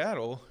to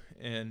Seattle,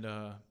 and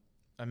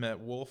I met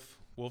Wolf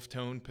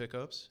Tone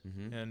Pickups,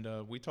 mm-hmm.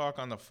 and we talk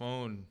on the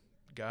phone,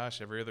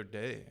 every other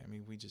day. I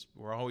mean,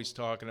 we're always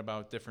talking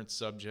about different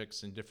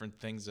subjects and different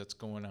things that's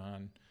going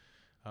on.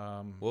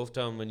 Wolf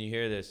Tone, when you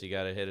hear this, you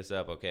got to hit us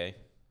up, okay?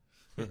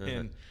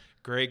 And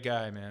great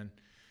guy, man.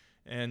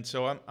 And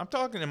so I'm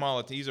talking to him all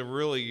the time. He's a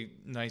really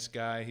nice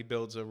guy. He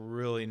builds a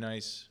really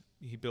nice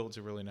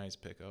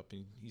pickup.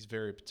 He's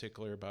very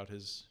particular about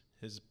his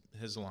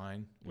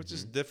line, which mm-hmm.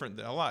 is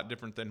different, a lot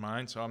different than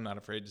mine, so I'm not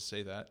afraid to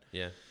say that.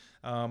 Yeah.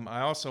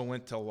 I also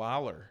went to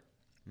Lawler,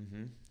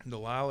 mm-hmm. the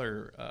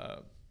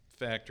Lawler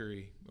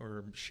factory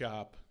or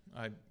shop.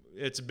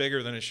 It's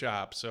bigger than a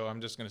shop, so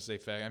I'm just going to say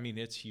fact. I mean,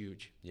 it's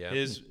huge. Yeah.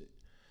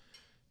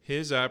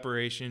 His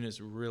operation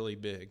is really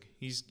big.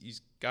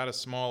 He's got a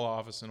small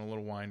office and a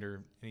little winder,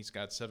 and he's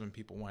got 7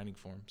 people winding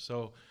for him.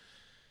 So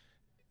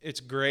it's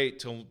great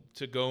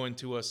to go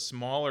into a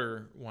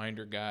smaller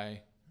winder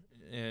guy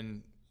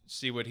and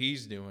see what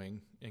he's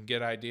doing and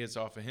get ideas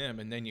off of him,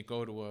 and then you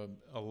go to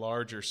a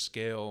larger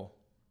scale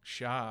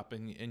shop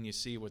and you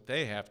see what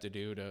they have to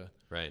do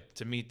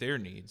to meet their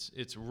needs.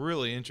 It's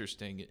really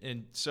interesting.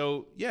 And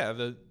so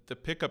the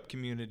pickup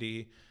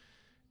community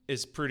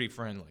is pretty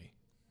friendly.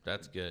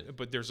 That's good.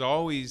 But there's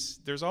always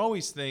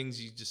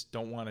things you just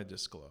don't want to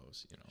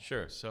disclose,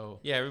 Sure. So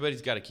yeah,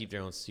 everybody's got to keep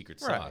their own secret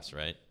sauce,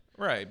 right?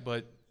 Right,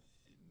 but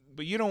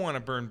you don't want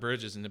to burn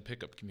bridges in the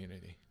pickup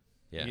community.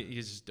 Yeah.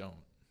 You just don't.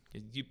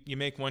 You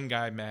make one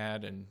guy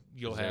mad, and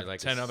you'll have like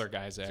 10 other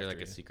guys after. Is there like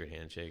you. a secret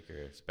handshake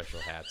or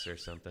special hats or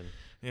something?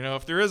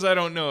 If there is, I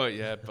don't know it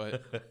yet,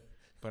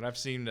 but I've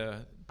seen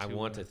I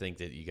want to think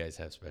that you guys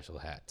have special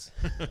hats.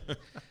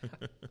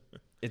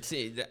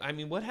 I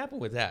mean, what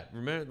happened with that?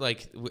 Remember,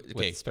 like,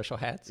 With special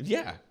hats?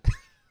 Yeah.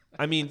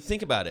 I mean,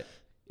 think about it.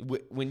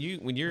 When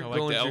you're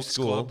going through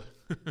school,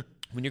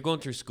 when you're going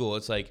through school,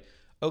 it's like,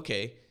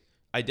 okay,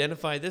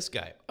 identify this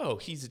guy. Oh,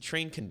 he's a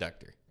train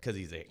conductor because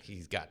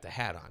he's got the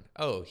hat on.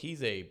 Oh,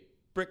 he's a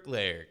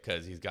bricklayer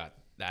because he's got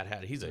that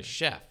hat. He's a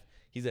chef.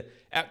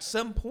 At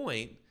some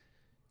point,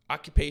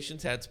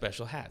 occupations had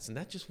special hats, and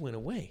that just went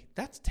away.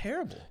 That's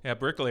terrible. Yeah,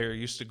 bricklayer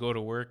used to go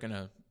to work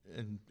in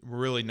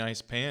really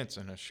nice pants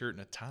and a shirt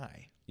and a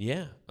tie.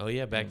 Yeah. Oh,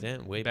 yeah. Back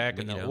then, back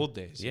in the old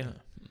days. Yeah.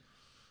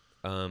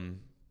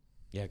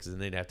 Yeah, because then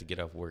they'd have to get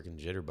off work and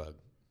jitterbug.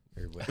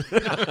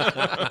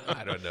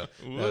 I don't know.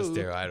 That was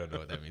terrible. I don't know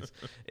what that means.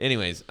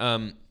 Anyways,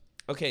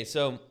 okay,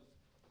 so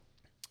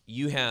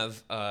you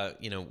have,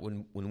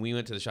 when we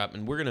went to the shop,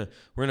 and we're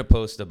gonna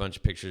post a bunch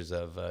of pictures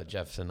of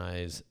Jeff and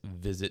I's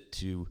visit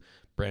to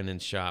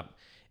Brandon's shop.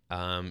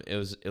 It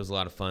was a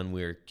lot of fun.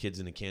 We were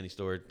kids in a candy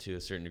store to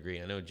a certain degree.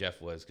 I know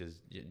Jeff was,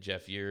 because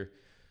Jeff, you're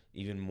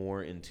even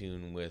more in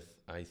tune with,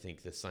 I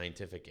think, the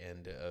scientific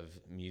end of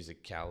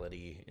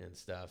musicality and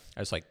stuff.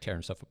 I just like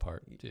tearing stuff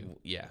apart too.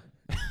 Yeah,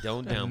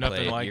 don't downplay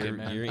Nothing it. like it,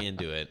 man. You're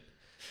into it.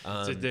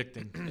 It's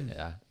addicting.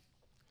 Yeah.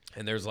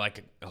 And there's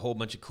like a whole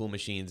bunch of cool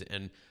machines,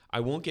 and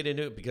I won't get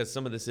into it because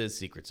some of this is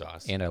secret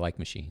sauce. And I like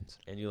machines.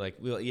 And you're like,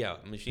 well, yeah,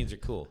 machines are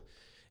cool,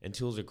 and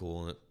tools are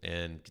cool,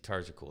 and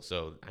guitars are cool.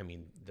 So I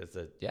mean, that's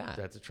a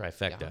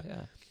trifecta.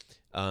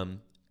 Yeah.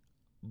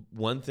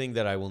 One thing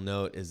that I will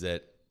note is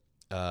that,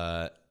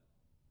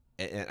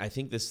 and I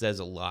think this says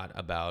a lot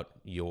about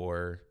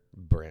your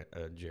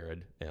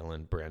Jared,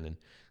 Alan, Brandon.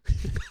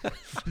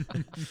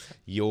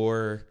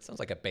 Sounds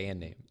like a band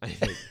name. I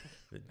think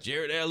the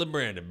Jared Allen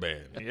Brandon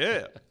Band.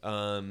 Yeah.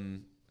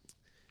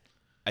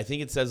 I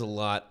think it says a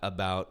lot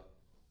about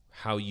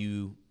how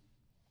your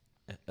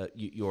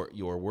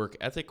work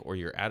ethic, or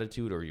your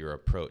attitude, or your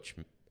approach,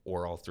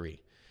 or all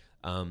three.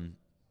 I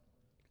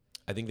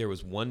think there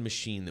was one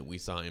machine that we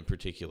saw in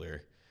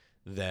particular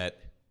that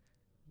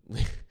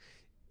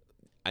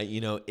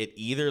it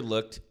either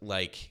looked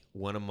like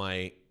one of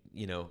my,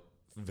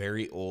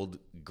 very old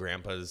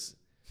grandpa's,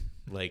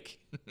 like,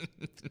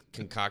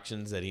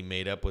 concoctions that he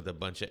made up with a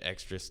bunch of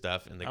extra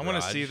stuff in the garage. I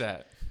want to see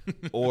that.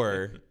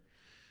 or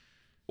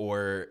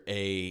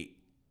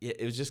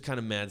it was just kind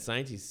of mad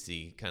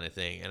scientist-y kind of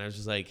thing. And I was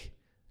just like,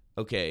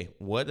 okay,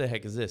 what the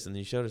heck is this? And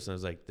he showed us, and I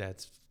was like,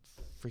 that's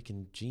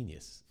freaking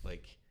genius.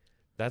 Like,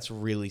 that's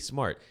really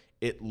smart.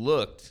 It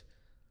looked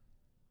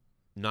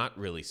not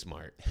really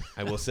smart,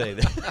 I will say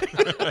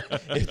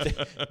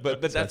that.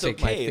 but that's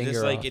okay.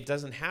 It's like, it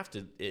doesn't have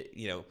to.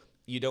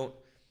 You don't.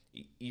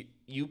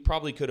 You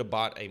probably could have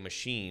bought a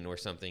machine or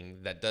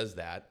something that does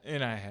that,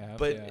 and I have.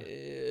 But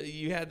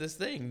you had this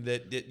thing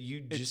that you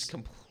just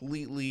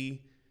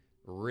completely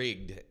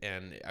rigged,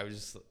 and I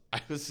was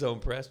so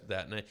impressed with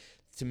that. And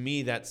to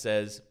me, that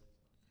says,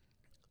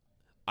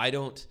 I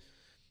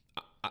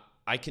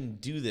can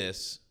do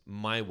this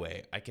my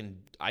way. I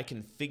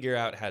can figure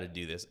out how to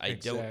do this. I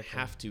don't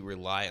have to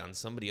rely on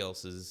somebody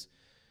else's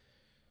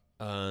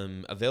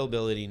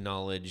availability,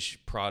 knowledge,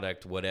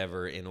 product,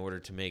 whatever, in order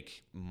to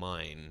make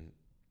mine.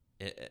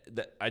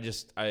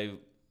 I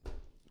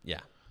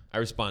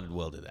responded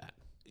well to that.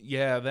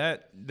 Yeah,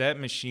 that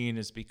machine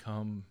has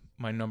become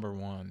my number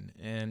one,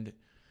 and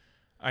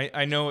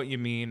I know what you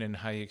mean and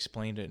how you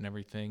explained it and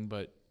everything,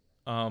 but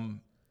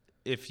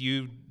if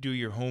you do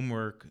your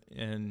homework,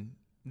 and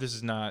this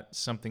is not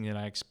something that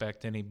I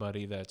expect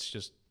anybody that's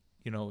just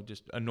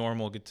a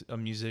normal a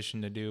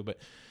musician to do, but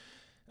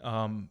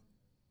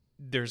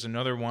there's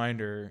another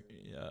winder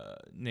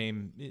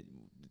named,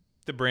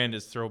 the brand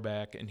is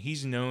Throwback, and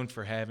he's known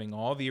for having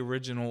all the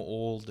original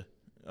old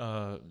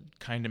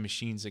kind of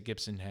machines that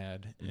Gibson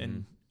had. Mm-hmm.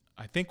 And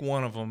I think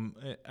one of them,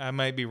 I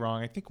might be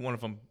wrong, I think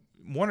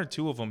one or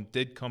two of them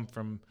did come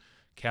from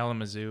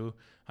Kalamazoo.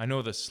 I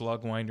know the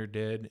Slug Winder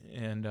did,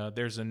 and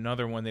there's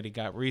another one that he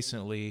got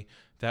recently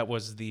that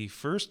was the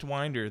first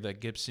winder that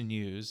Gibson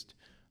used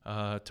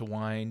to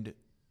wind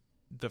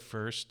the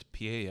first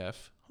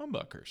PAF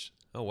humbuckers.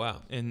 Oh,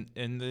 wow. In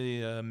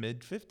the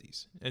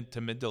mid-50s, and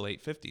to mid to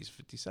late 50s,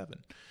 57.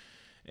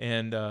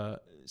 And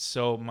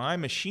so my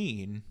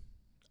machine,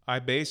 I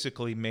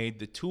basically made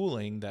the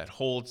tooling that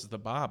holds the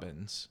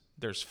bobbins.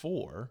 There's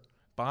 4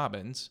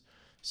 bobbins.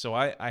 So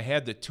I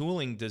had the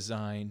tooling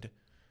designed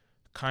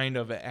kind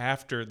of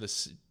after the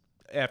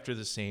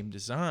same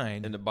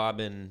design. And the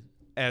bobbin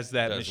as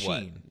that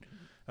machine.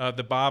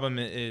 The bobbin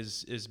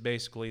is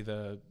basically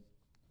the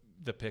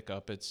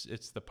pickup.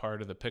 It's the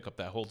part of the pickup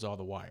that holds all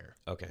the wire.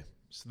 Okay.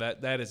 So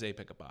that is a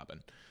pickup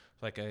bobbin.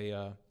 Like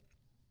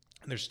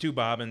there's 2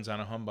 bobbins on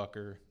a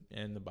humbucker,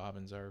 and the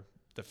bobbins are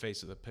the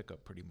face of the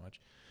pickup pretty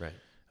much. Right.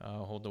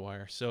 Hold the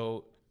wire.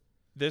 So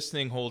this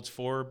thing holds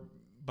 4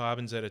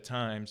 bobbins at a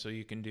time, so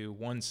you can do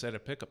one set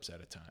of pickups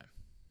at a time.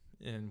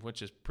 and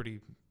which is pretty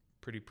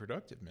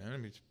productive, man. I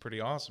mean, it's pretty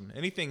awesome.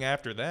 Anything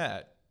after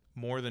that,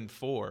 more than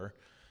 4,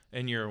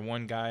 and you're a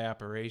one guy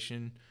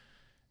operation,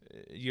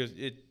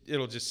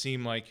 it'll just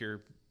seem like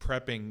you're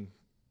prepping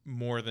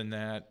more than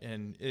that,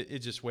 and it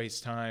just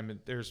wastes time.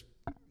 There's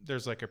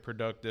like a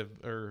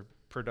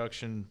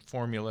production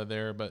formula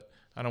there, but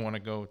I don't want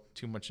to go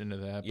too much into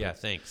that. Yeah,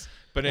 thanks.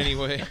 But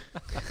anyway,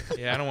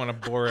 yeah, I don't want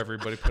to bore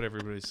everybody, put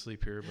everybody to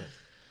sleep here, but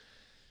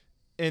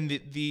and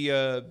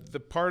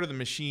the part of the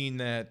machine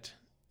that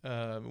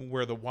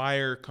where the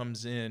wire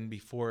comes in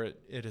before it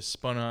is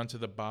spun onto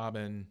the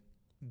bobbin,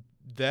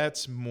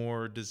 that's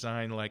more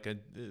designed like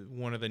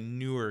one of the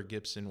newer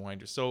Gibson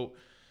winders. So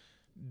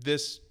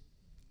this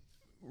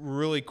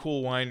really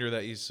cool winder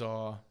that you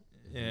saw,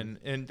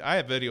 and I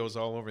have videos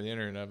all over the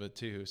internet of it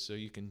too, so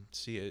you can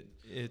see it.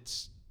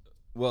 It's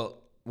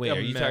Well, wait, are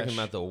you mesh. talking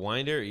about the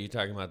winder or are you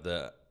talking about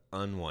the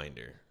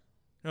unwinder?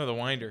 No, the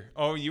winder.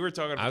 Oh, you were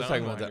talking about I was the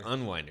talking about the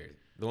unwinder.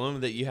 The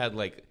one that you had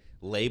like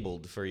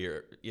labeled for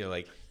your,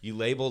 like you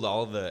labeled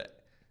all the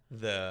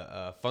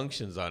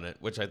functions on it,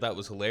 which I thought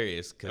was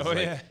hilarious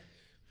because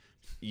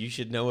you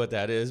should know what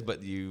that is,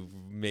 but you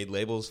made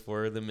labels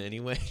for them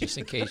anyway. Just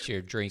in case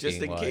you're drinking.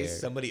 Just in case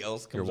somebody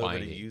else comes over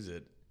to use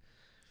it.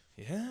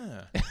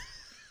 Yeah.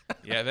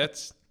 Yeah,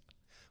 that's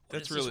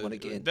really one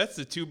again? That's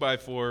the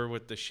 2x4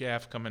 with the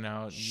shaft coming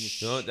out.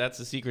 No, that's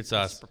the secret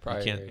sauce.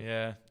 Proprietary.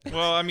 Yeah.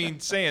 Well, I mean,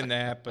 saying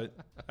that, but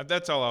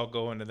that's all I'll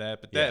go into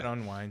that. But that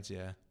unwinds,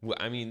 yeah. Well,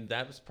 I mean,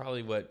 that was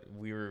probably what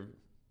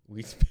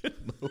we spent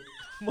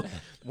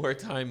more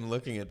time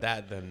looking at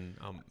that than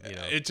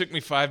It took me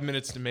 5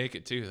 minutes to make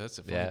it too. That's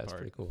the funny That's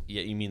part. pretty cool.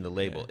 Yeah, you mean the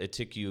label? Yeah. It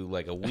took you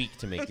like a week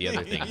to make the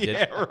other thing.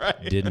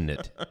 Right. Didn't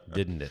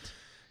it?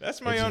 That's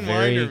my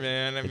unwinder,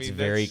 man. I mean, it's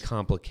very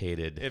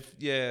complicated.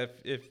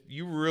 If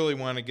you really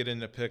want to get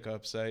into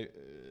pickups,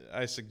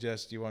 I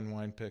suggest you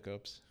unwind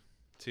pickups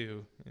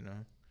too.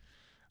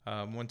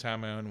 One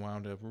time I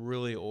unwound a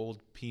really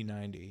old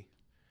P90,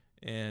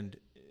 and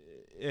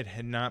it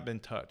had not been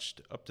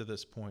touched up to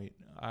this point.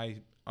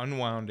 I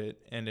unwound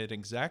it, and at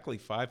exactly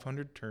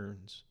 500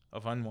 turns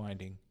of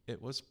unwinding,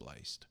 it was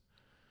spliced.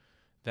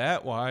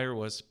 That wire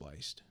was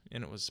spliced,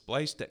 and it was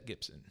spliced at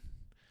Gibson.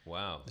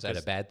 Wow. Is that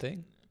a bad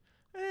thing?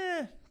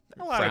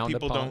 A lot of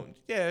people upon? don't.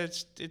 Yeah,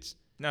 it's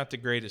not the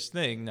greatest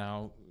thing.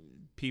 Now,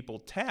 people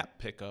tap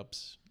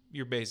pickups.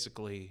 You're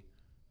basically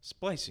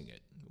splicing it.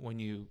 When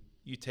you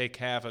take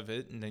half of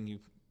it and then you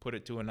put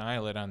it to an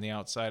eyelet on the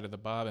outside of the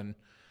bobbin,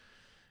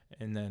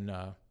 and then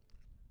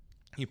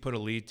you put a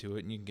lead to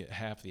it, and you can get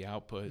half the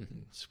output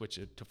and switch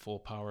it to full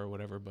power or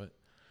whatever.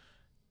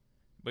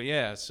 But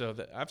yeah, so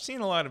I've seen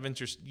a lot of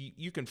interest.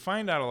 You can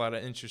find out a lot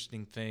of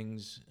interesting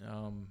things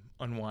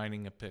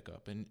unwinding a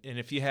pickup. And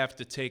if you have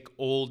to take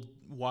old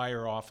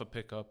wire off a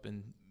pickup,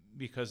 and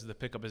because the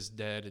pickup is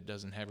dead, it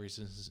doesn't have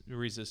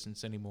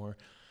resistance anymore,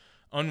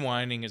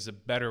 unwinding is a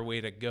better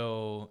way to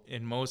go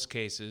in most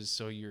cases,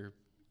 so you're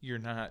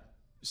not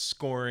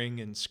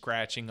scoring and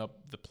scratching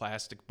up the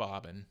plastic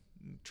bobbin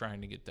trying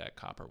to get that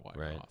copper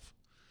wire off.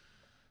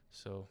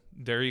 So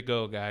there you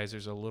go, guys.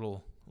 There's a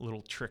little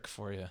trick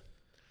for you.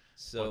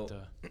 So,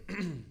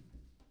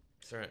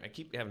 sorry, I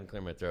keep having to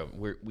clear my throat.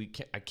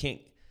 I can't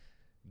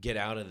get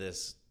out of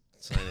this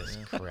sinus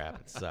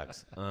crap. It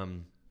sucks.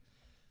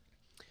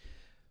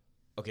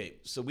 Okay,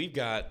 so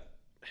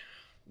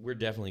we're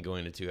definitely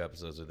going to 2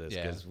 episodes of this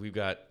because we've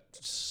got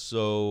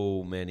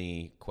so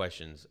many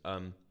questions.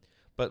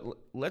 But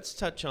let's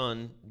touch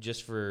on,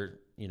 just for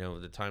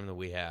the time that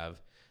we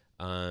have,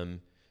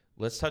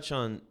 let's touch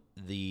on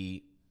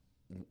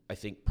I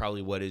think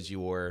probably what is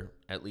your,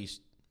 at least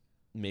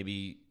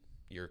maybe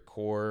your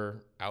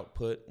core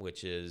output,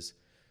 which is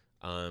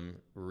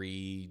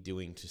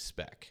redoing to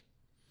spec.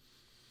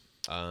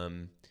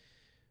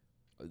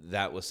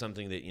 That was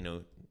something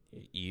that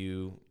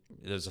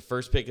there's a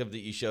first pickup that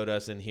you showed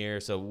us in here.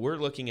 So we're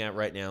looking at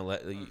right now.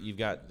 You've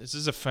got, this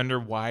is a Fender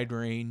wide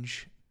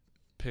range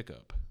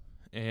pickup,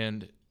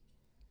 and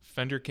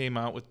Fender came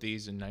out with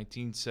these in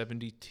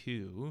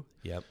 1972.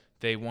 Yep.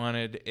 They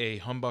wanted a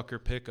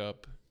humbucker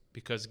pickup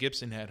because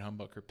Gibson had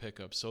humbucker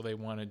pickups, so they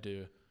wanted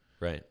to.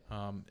 Right.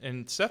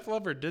 And Seth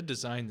Lover did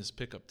design this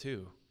pickup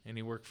too, and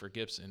he worked for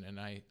Gibson. And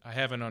I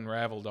haven't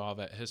unraveled all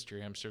that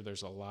history. I'm sure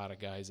there's a lot of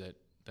guys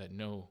that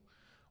know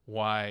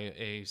why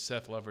a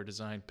Seth Lover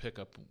designed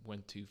pickup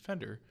went to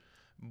Fender.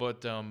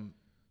 But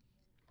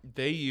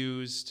they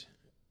used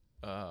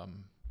a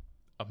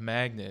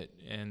magnet,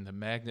 and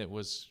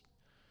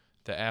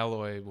the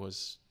alloy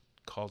was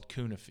called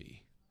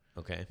Kunafee.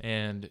 Okay.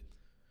 And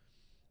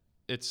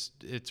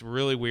it's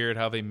really weird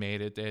how they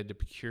made it. They had to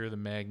procure the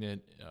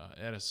magnet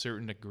at a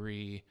certain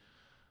degree.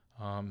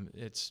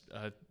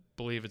 I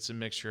believe it's a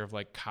mixture of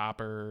like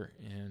copper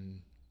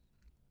and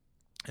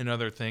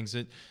other things.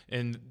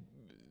 And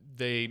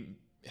they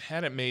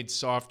had it made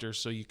softer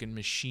so you can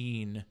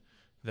machine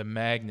the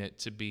magnet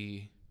to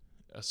be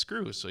a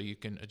screw, so you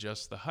can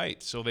adjust the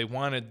height. So they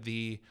wanted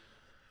the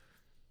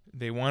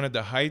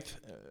height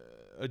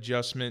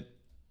adjustment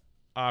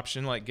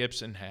option like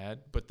Gibson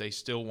had, but they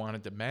still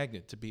wanted the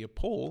magnet to be a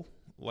pole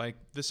like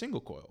the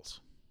single coils.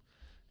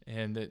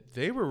 And that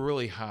they were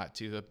really hot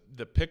too.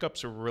 The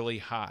pickups were really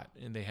hot,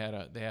 and they had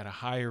a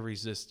higher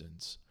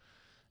resistance.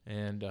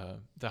 And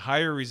the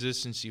higher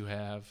resistance you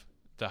have,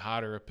 the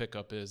hotter a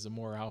pickup is, the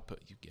more output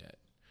you get.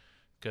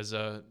 Because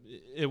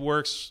it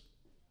works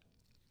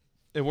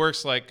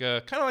like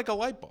kind of like a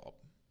light bulb.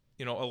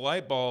 A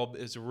light bulb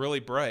is really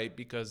bright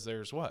because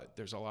there's a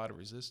lot of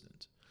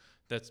resistance.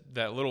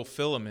 That little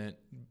filament.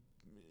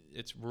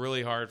 It's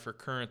really hard for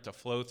current to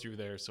flow through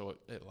there, so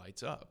it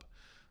lights up.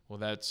 Well,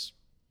 that's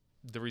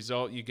the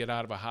result you get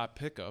out of a hot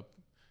pickup,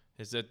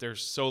 is that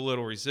there's so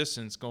little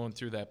resistance going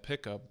through that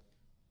pickup.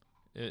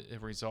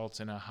 It results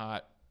in a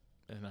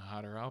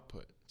hotter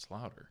output. It's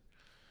louder.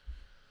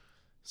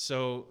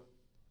 So,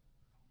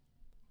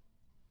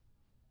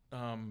 what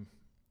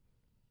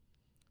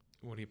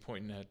are you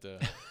pointing at?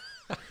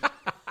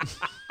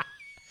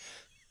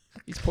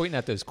 He's pointing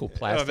at those cool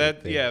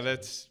plastic things. Yeah,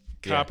 that's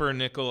copper,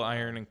 nickel,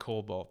 iron, and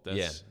cobalt.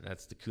 That's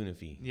the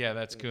Kunify. Yeah,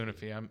 that's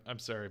Kunify. I'm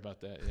sorry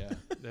about that. Yeah,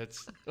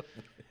 that's.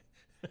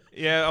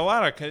 Yeah, a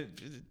lot of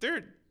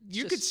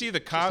you could see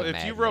the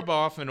if you rub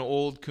off an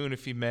old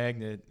Kunify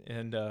magnet,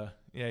 and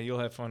you'll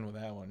have fun with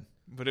that one.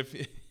 But if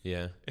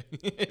you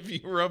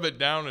rub it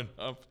down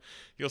enough,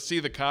 you'll see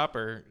the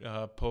copper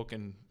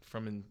poking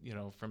from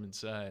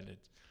inside,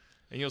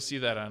 and you'll see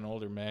that on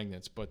older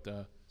magnets. But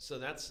so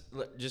that's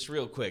just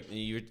real quick.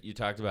 You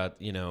talked about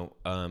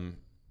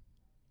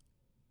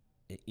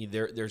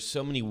there's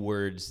so many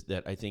words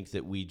that I think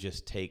that we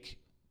just take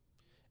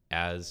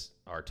as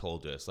are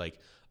told to us, like,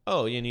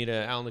 oh, you need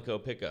an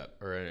Alnico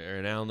pickup or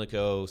an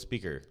Alnico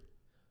speaker.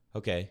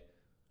 Okay.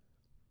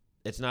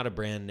 It's not a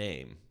brand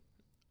name.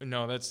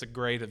 No, that's the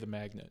grade of the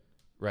magnet.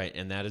 Right,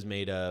 and that is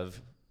made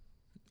of?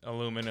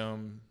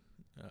 Aluminum,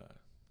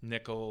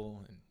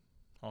 nickel, and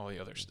all the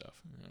other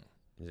stuff.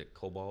 Is it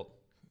cobalt?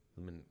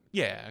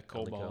 Yeah,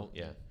 cobalt.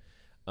 Alnico?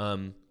 Yeah.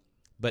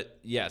 But,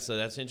 yeah, so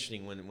that's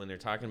interesting when they're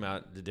talking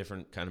about the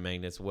different kind of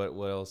magnets. What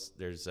else?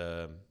 There's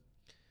and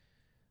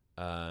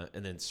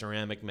then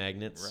ceramic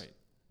magnets. Right.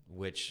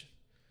 Which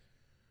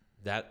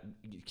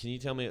can you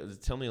tell me a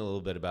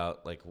little bit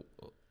about, like?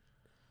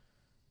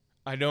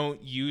 I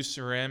don't use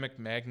ceramic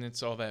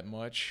magnets all that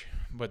much,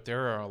 but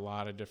there are a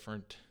lot of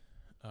different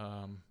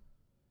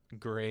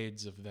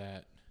grades of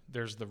that.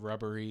 There's the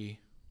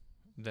rubbery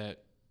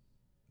that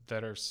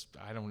are,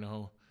 I don't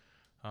know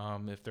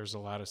if there's a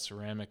lot of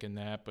ceramic in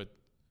that, but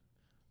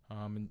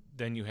and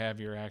then you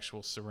have your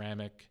actual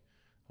ceramic,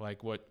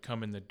 like what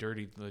come in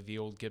the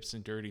old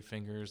Gibson dirty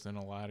fingers, then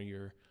a lot of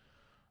your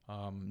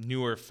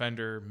newer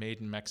Fender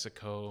made in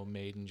Mexico,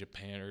 made in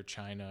Japan or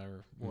China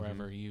or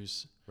wherever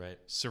use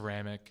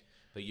ceramic.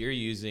 But you're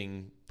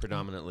using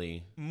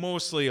predominantly?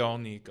 Mostly all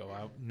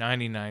Nico.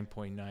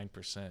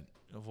 99.9%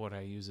 of what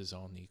I use is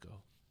all Nico.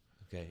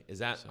 Okay. Is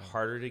that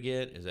harder to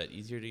get? Is that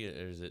easier to get?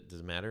 Or does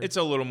it matter? It's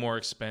a little more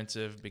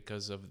expensive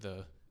because of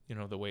the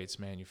way it's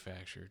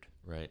manufactured.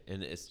 Right.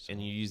 And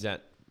and you use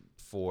that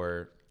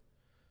for,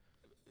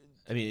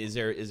 I mean, is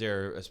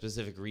there a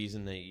specific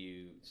reason that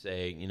you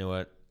say, you know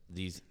what,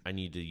 I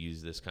need to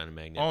use this kind of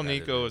magnet? All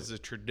Nico is a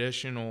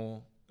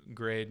traditional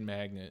grade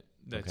magnet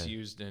that's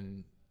used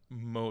in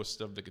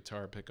most of the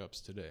guitar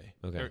pickups today.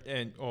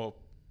 Okay.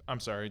 I'm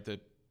sorry,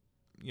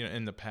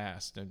 in the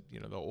past, and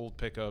the old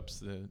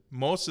pickups,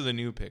 most of the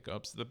new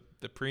pickups,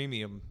 the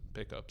premium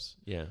pickups.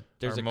 Yeah.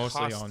 There's a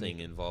cost thing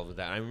involved with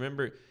that. I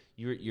remember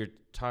you're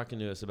talking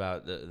to us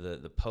about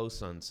the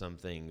posts on some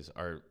things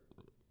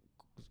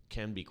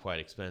can be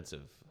quite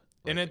expensive.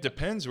 And it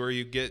depends where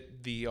you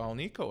get the all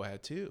Nico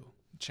at too.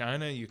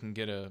 China, you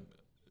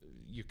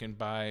can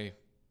buy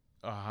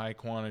a high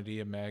quantity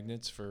of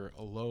magnets for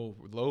a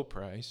low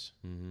price,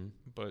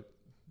 but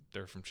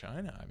they're from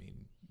China. I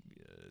mean,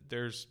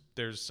 there's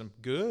some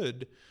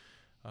good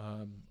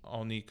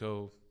all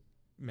Nico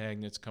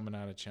magnets coming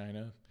out of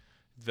China.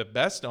 The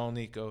best all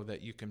Nico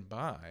that you can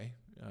buy,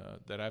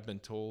 that I've been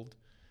told,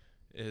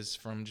 is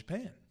from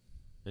Japan.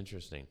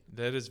 Interesting.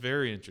 That is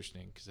very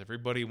interesting because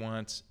everybody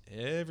wants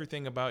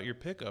everything about your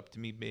pickup to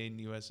be made in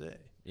USA.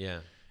 Yeah.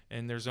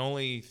 And there's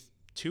only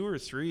 2 or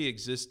 3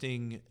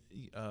 existing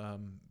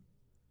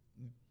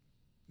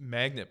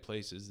magnet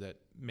places that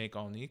make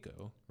all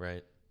Nico.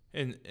 Right.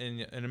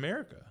 In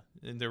America,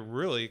 and they're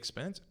really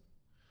expensive.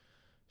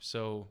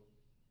 So,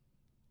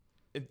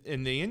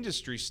 in the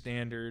industry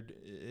standard,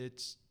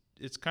 it's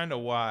kind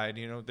of wide.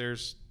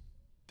 There's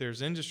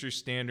industry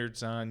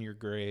standards on your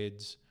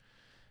grades,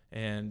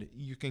 and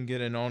you can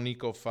get an all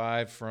Nico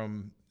 5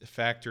 from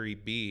factory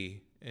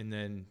B, and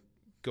then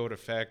go to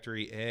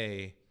factory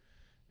A,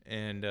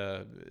 and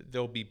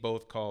they'll be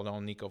both called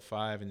all Nico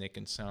 5, and they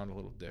can sound a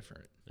little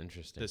different.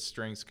 Interesting. The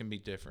strengths can be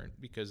different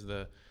because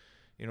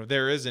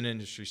there is an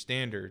industry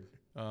standard.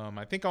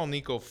 I think all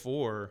Nico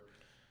 4,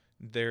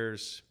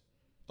 there's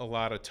a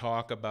lot of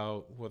talk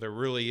about, well, there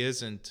really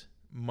isn't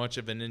much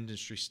of an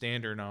industry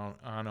standard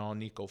on all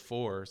Nico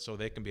 4, so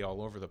they can be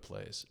all over the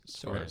place.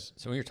 So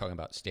when you're talking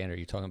about standard,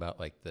 you're talking about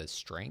like the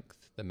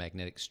strength, the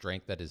magnetic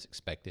strength that is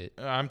expected?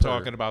 I'm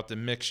talking about the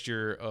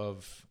mixture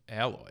of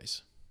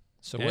alloys.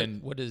 So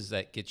And- what does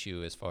that get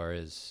you as far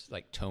as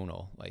like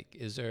tonal? Like,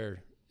 is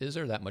there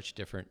that much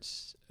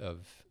difference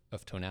of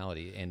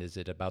tonality, and is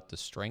it about the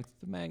strength of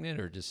the magnet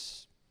or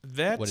just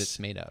what it's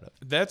made out of?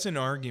 That's an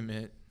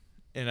argument,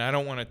 and I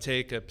don't want to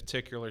take a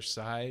particular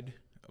side,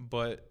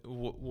 but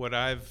what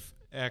I've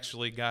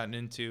actually gotten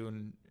into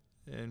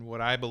and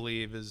what I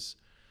believe is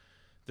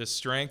the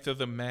strength of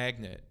the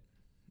magnet,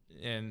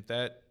 and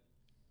that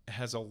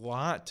has a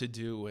lot to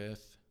do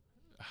with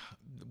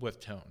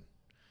tone,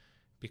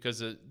 because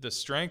the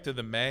strength of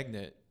the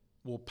magnet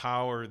will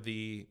power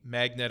the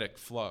magnetic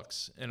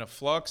flux, and a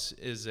flux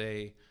is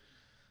a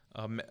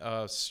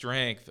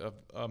strength of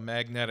a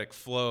magnetic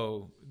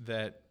flow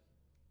that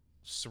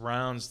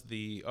surrounds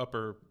the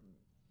upper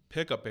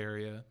pickup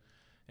area,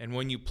 and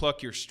when you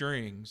pluck your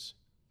strings,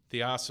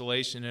 the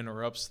oscillation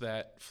interrupts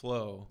that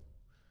flow,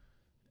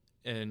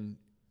 and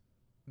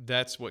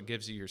that's what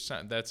gives you your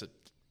sound. That's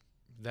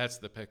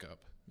the pickup.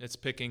 It's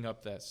picking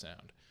up that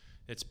sound.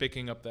 It's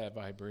picking up that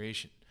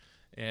vibration,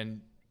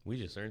 and We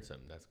just learned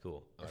something. That's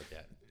cool. I like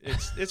that.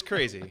 it's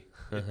crazy.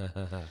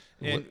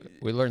 And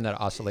We learned that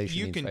oscillation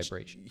you means can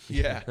vibration.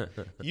 Yeah,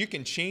 you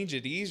can change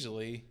it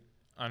easily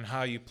on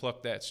how you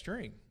pluck that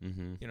string.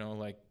 Mm-hmm. You know,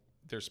 like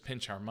there's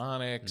pinch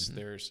harmonics.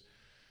 There's,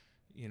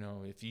 you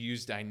know, if you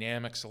use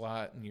dynamics a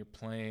lot and you're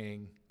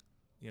playing,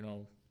 you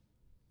know,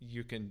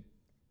 you can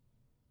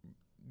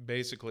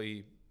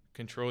basically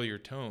control your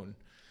tone.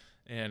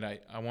 And I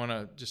want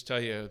to just tell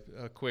you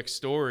a quick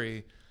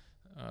story.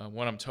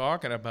 What I'm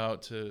talking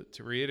about to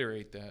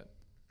reiterate that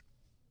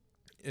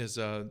is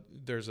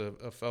there's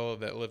a fellow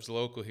that lives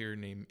local here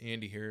named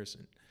Andy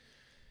Harrison.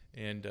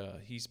 And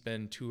he's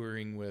been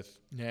touring with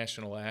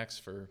national acts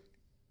for,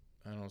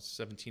 I don't know,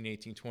 17,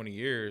 18, 20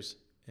 years.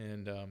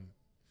 And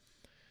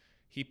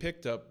he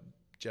picked up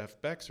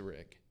Jeff Beck's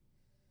rig.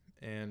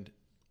 And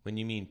When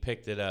you mean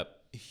picked it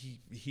up,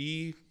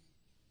 he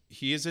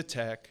is a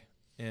tech,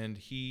 and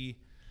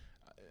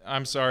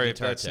I'm sorry if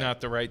Guitar that's tech.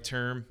 not the right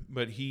term,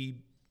 but he's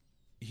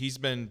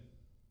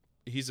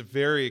a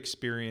very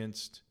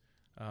experienced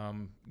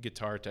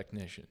guitar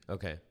technician.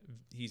 okay.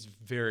 He's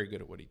very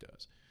good at what he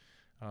does.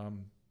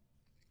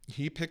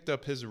 He picked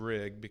up his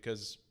rig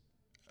because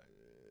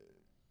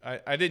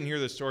I didn't hear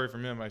the story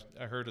from him.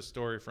 I heard a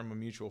story from a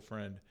mutual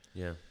friend.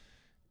 Yeah.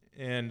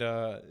 And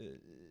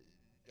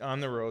on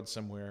the road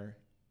somewhere,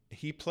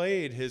 he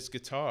played his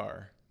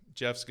guitar,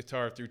 Jeff's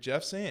guitar, through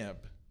Jeff's amp,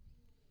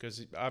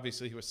 because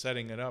obviously he was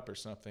setting it up or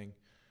something.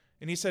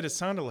 And he said it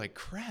sounded like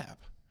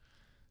crap.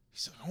 He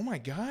said, "Oh my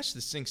gosh,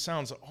 this thing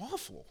sounds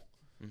awful.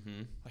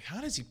 Mm-hmm. Like,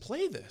 how does he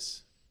play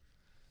this?"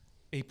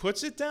 He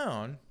puts it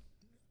down.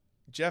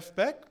 Jeff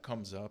Beck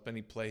comes up and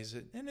he plays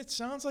it, and it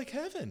sounds like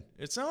heaven.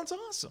 It sounds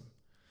awesome.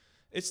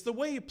 It's the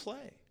way you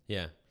play.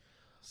 Yeah.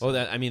 Well,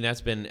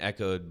 that's been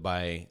echoed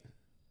by,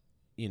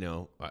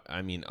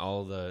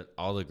 all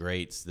the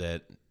greats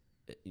that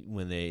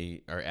when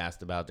they are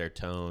asked about their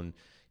tone,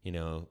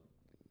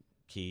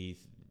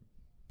 Keith,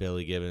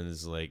 Billy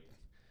Gibbons, like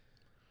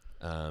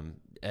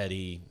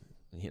Eddie,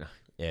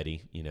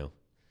 Eddie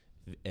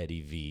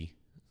V.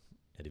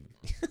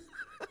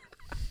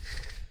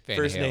 Van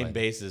First Halen. name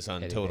basis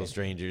on Eddie Total Van.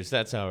 Strangers.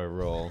 That's how I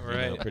roll,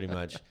 Right. pretty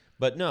much.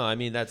 But no,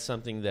 that's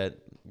something that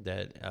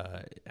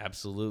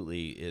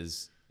absolutely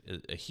is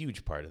a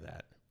huge part of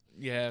that.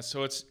 Yeah,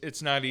 so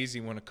it's not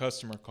easy when a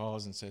customer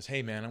calls and says,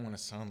 "Hey man, I want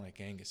to sound like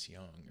Angus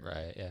Young." Or,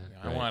 Right, yeah.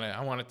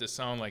 I want it to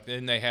sound like.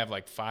 Then they have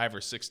like 5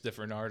 or 6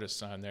 different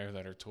artists on there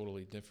that are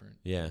totally different.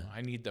 Yeah.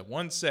 I need the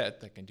one set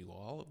that can do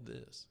all of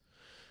this.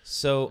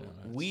 So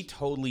we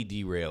totally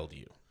derailed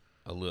you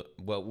a little.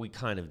 Well, we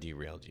kind of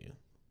derailed you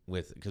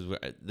because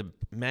the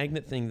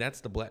magnet thing.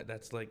 That's what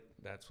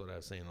I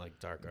was saying. Like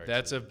dark arts.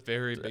 That's a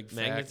very big factor.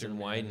 Magnets and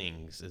man.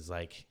 widenings is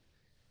like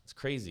it's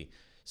crazy.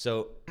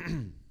 So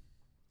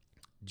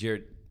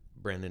Jared,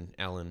 Brandon,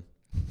 Alan,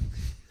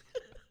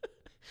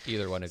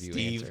 Either one of you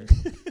Steve.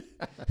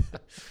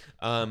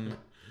 answer.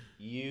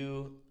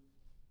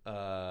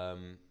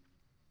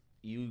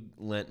 You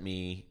lent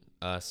me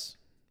us.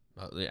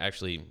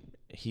 Actually,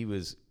 he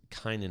was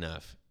kind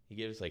enough. He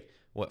gave us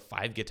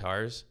 5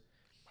 guitars.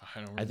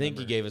 I think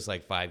he gave us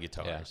 5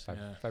 guitars.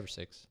 Yeah, 5 or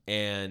 6.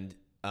 And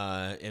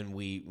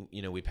we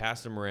we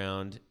passed them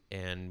around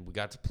and we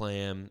got to play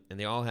them, and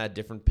they all had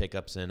different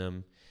pickups in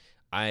them.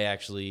 I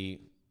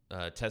actually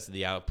tested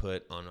the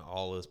output on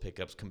all those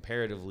pickups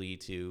comparatively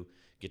to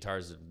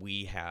guitars that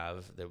we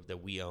have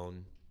that we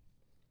own,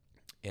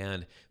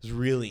 and it was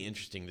really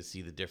interesting to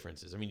see the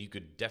differences. You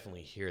could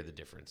definitely hear the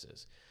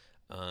differences,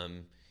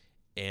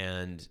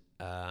 and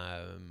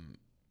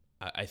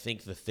I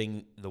think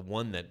the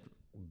one that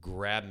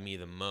grabbed me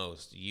the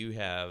most, you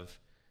have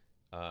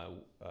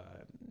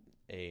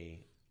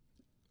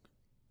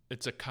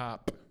It's a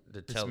cop.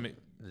 the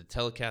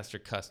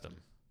Telecaster Custom.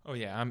 Oh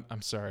yeah,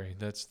 I'm sorry.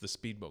 That's the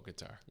speedboat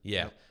guitar.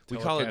 Yeah, Yep. we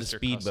call it the Telecaster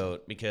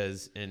speedboat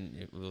because,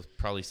 and we'll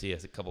probably see a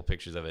couple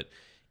pictures of it.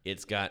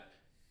 It's got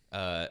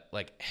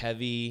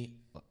heavy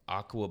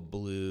aqua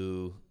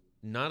blue,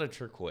 not a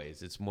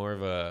turquoise. It's more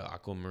of a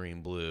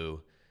aquamarine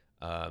blue,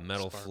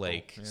 metal Sparkle,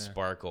 flake yeah.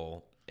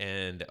 sparkle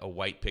and a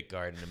white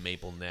pickguard and a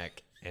maple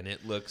neck, and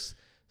it looks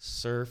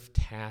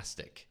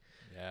surf-tastic.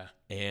 Yeah.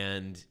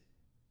 And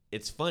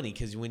it's funny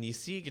because when you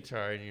see a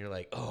guitar and you're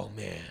like, oh,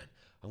 man,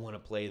 I want to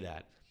play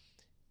that.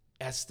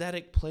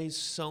 Aesthetic plays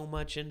so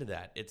much into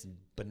that. It's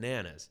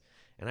bananas.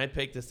 And I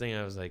picked this thing,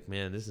 and I was like,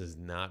 man, this is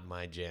not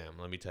my jam.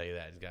 Let me tell you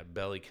that. It's got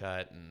belly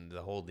cut and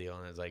the whole deal.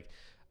 And it's like,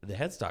 the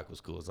headstock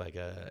was cool. It's like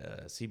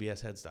a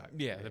CBS headstock.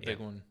 Yeah, the big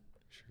one.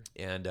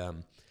 Sure. And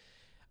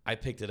I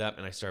picked it up,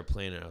 and I started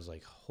playing it. And I was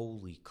like,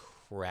 holy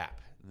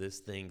crap, this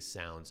thing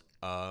sounds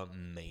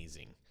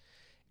amazing.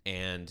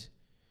 And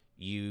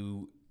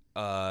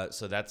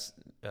so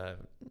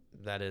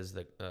that is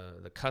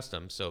the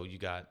custom. So you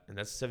got, and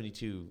that's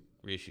 72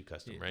 reissue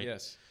custom, right?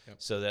 Yes. Yep.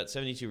 So that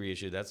 72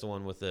 reissue, that's the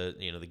one with the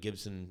the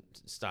Gibson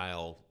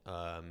style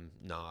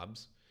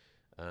knobs.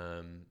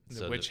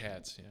 The witch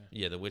hats, yeah.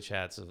 Yeah, the witch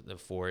hats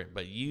for it.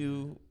 But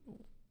you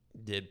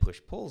did push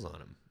pulls on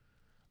them.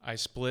 I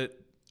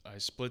split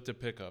the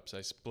pickups.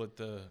 I split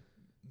the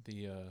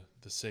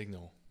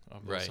signal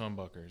of those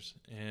humbuckers,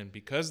 and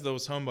because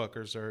those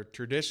humbuckers are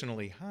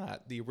traditionally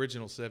hot, the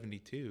original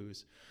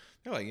 72s,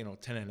 they're like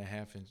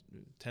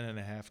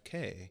 10.5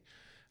 K,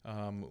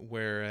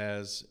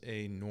 whereas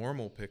a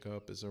normal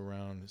pickup is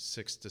around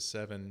 6 to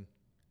 7,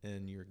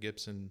 and your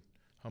Gibson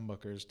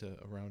humbuckers to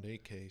around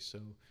 8K, so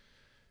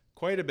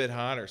quite a bit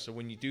hotter. So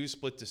when you do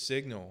split the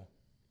signal,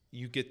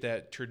 you get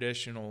that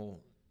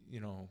traditional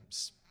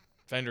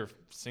Fender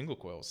single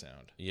coil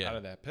sound out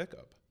of that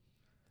pickup,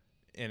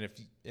 and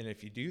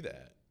if you do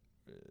that,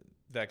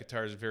 that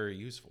guitar is very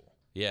useful.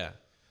 Yeah.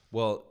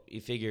 Well, you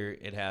figure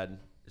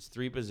it's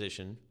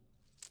 3-position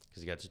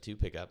because you got your 2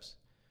 pickups,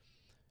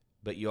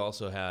 but you're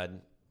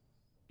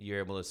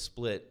able to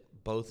split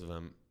both of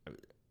them.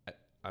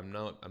 I'm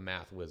not a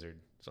math wizard,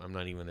 so I'm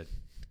not even going to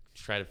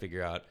try to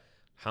figure out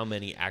how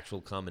many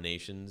actual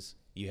combinations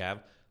you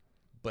have,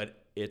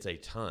 but it's a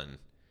ton.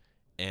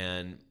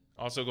 And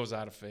also goes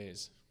out of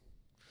phase.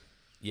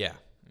 Yeah.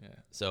 Yeah.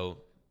 So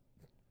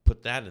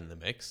put that in the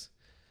mix.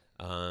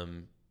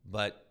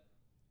 But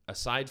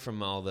aside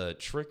from all the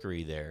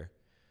trickery there,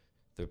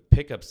 the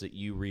pickups that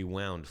you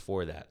rewound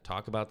for that,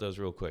 talk about those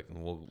real quick,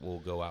 and we'll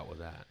go out with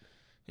that.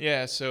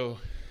 Yeah, so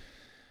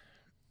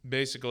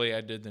basically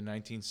I did the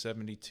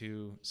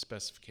 1972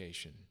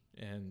 specification,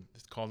 and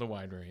it's called a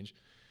wide range.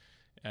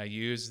 I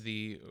used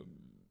the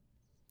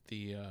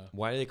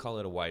why do they call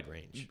it a wide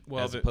range?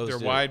 Well, they're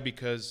wide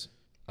because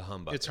a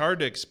humbucker. It's hard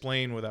to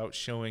explain without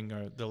showing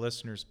the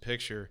listeners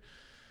picture,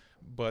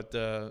 but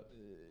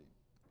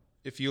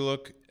if you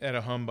look at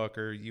a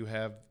humbucker, you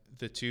have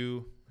the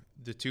two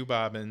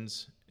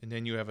bobbins, and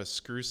then you have a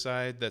screw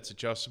side that's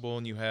adjustable,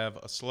 and you have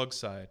a slug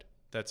side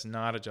that's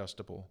not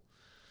adjustable.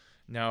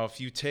 Now, if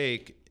you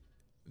take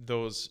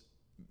those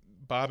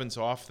bobbins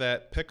off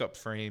that pickup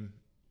frame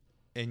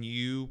and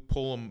you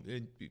pull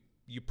them,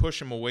 you push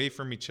them away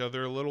from each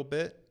other a little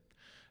bit,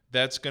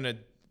 that's going to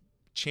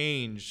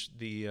change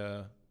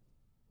the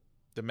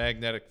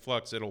magnetic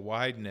flux. It'll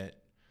widen it,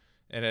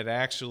 and it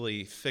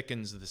actually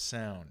thickens the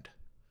sound.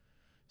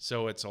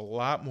 So it's a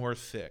lot more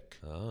thick.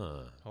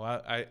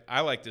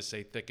 I like to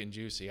say thick and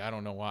juicy. I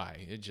don't know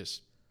why.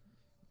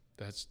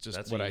 That's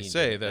what I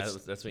say.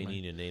 That's what you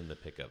need to name the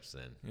pickups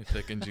then.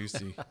 Thick and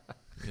juicy.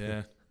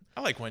 Yeah.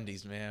 I like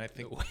Wendy's, man. I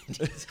think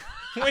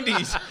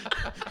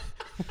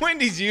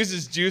Wendy's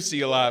uses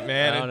juicy a lot,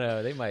 man. I don't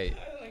know. They might.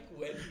 I like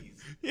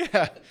Wendy's.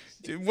 Yeah.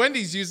 Dude,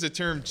 Wendy's use the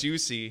term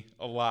juicy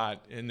a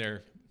lot in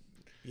their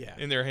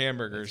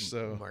hamburgers.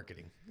 So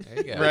marketing. There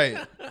you go. Right.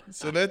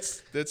 So that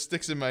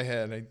sticks in my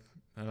head.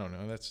 I don't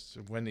know. That's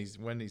Wendy's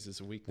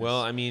is a weakness.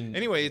 Well, I mean,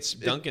 anyway,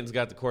 Duncan's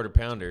got the quarter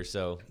pounder,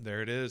 so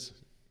there it is.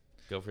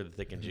 Go for the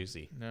thick and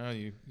juicy. No,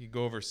 you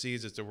go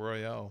overseas, it's a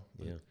Royale.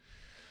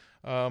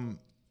 Yeah.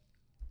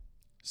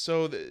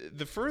 So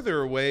the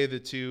further away the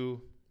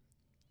two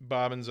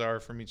bobbins are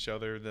from each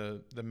other,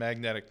 the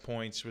magnetic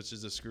points, which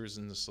is the screws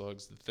and the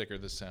slugs, the thicker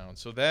the sound.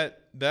 So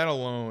that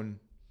alone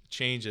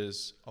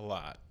changes a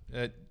lot.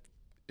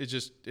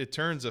 It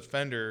turns a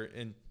Fender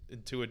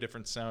into a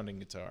different sounding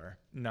guitar,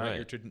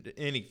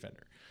 any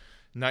Fender,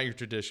 not your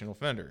traditional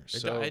Fender.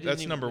 So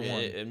that's number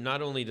one.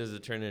 Not only does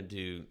it turn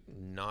into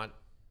not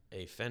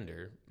a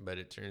Fender, but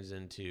it turns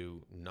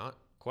into not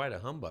quite a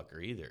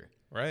humbucker either.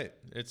 Right.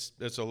 It's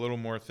a little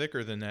more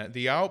thicker than that.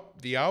 The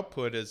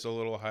output is a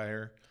little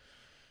higher,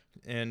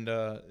 and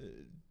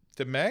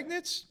the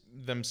magnets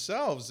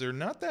themselves, they're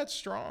not that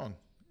strong,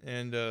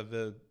 and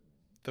the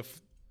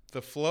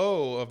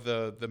flow of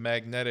the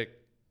magnetic,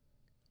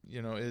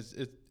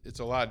 it's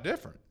a lot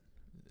different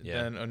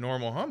than a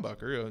normal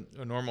humbucker.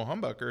 A normal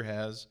humbucker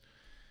has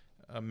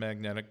a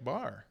magnetic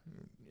bar,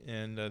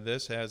 and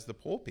this has the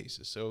pull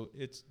pieces, so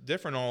it's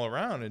different all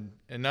around.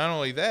 And not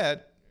only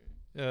that,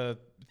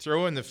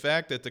 throw in the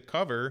fact that the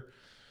cover,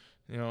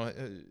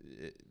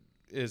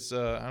 is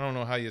I don't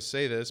know how you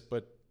say this,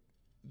 but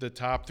the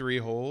top 3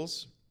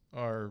 holes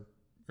or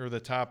the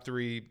top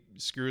 3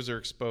 screws are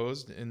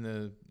exposed,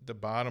 and the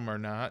bottom are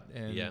not,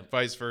 and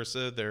vice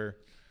versa.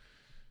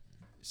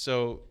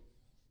 So,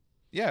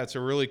 yeah, it's a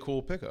really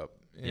cool pickup,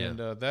 and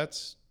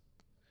that's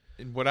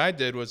what I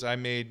did was I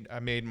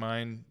made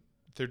mine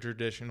the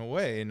traditional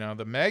way. And now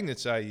the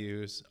magnets I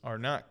use are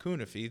not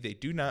Kunafi. They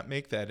do not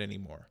make that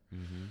anymore.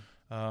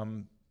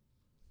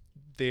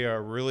 They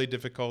are really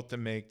difficult to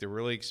make. They're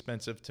really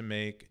expensive to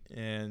make,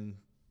 and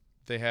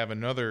they have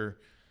another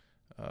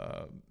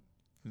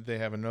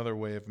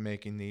way of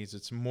making these.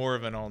 It's more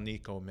of an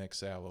Alnico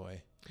mix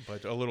alloy,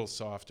 but a little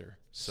softer.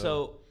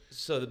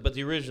 But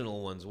the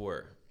original ones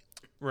were.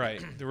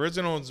 Right. The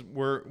originals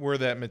were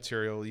that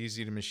material,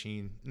 easy to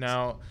machine.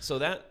 Now, so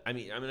that, I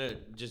mean, I'm going to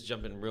just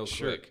jump in real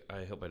quick.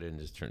 I hope I did I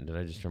just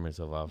turn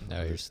myself off?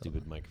 No, your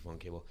stupid microphone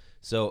cable.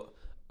 So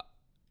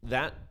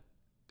that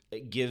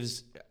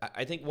gives,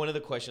 I think one of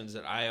the questions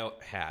that I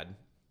had,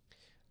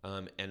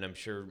 and I'm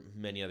sure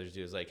many others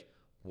do, is like,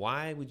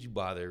 why would you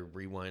bother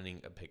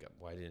rewinding a pickup?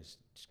 Why didn't you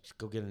just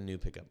go get a new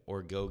pickup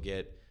or go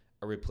get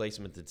a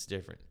replacement that's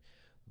different?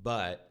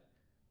 But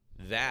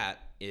that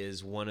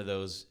is one of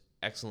those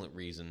excellent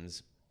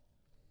reasons,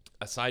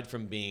 aside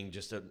from being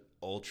just an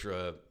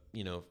ultra,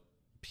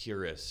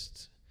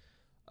 purist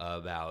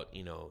about,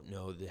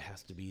 no, there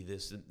has to be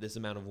this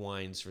amount of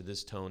wines for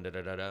this tone,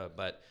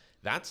 but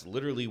that's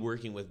literally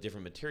working with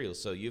different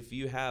materials. So if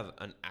you have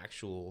an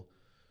actual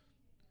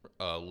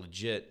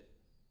legit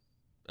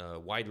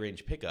wide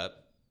range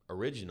pickup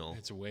original,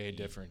 it's way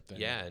different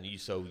than and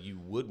you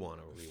would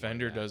want to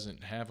Fender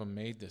doesn't have them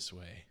made this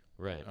way,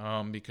 right?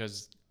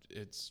 Because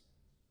it's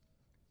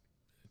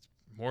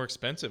more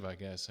expensive, I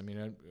guess. I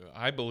mean,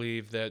 I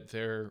believe that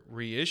their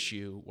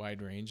reissue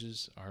wide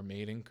ranges are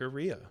made in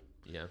Korea,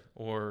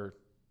 or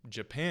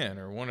Japan,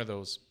 or one of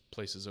those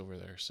places over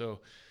there. So,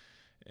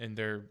 and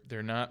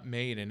they're not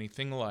made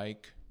anything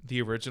like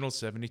the original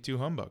 72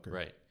 humbucker,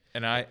 right?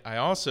 And I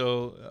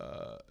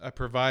also I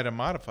provide a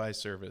modify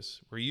service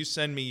where you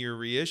send me your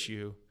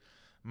reissue,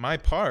 my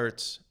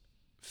parts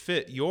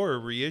fit your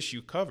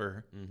reissue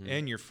cover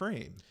and your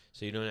frame.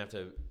 So you don't have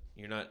to.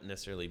 You're not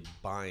necessarily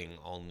buying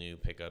all new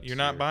pickups. You're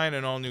not buying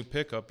an all new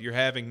pickup. You're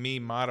having me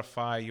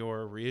modify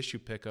your reissue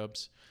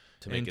pickups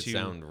to make it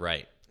sound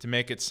right. To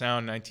make it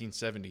sound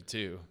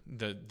 1972,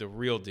 the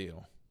real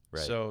deal.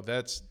 Right. So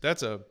that's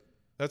a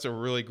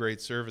really great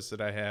service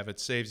that I have.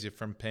 It saves you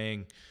from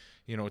paying,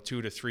 $200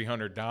 to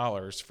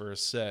 $300 for a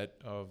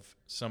set of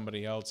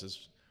somebody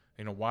else's,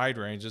 wide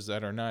ranges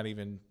that are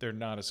they're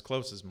not as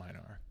close as mine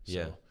are.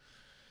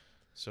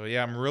 So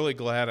yeah, I'm really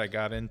glad I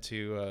got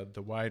into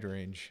the wide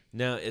range.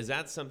 Now, is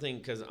that something?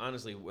 Because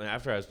honestly,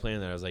 after I was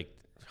playing that, I was like,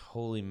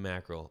 "Holy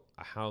mackerel!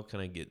 How can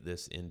I get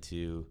this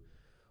into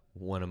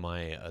one of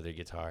my other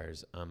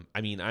guitars?"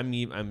 I mean, I'm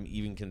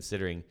even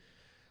considering.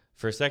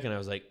 For a second, I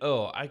was like,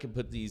 "Oh, I could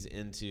put these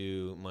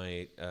into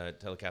my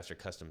Telecaster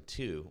Custom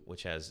 2,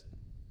 which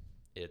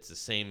it's the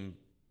same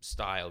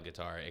style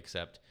guitar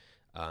except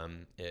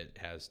it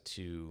has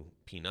two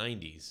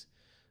P90s,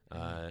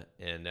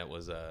 and that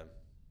was a."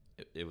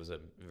 It was a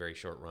very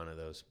short run of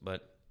those,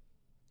 but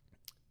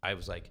I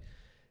was like,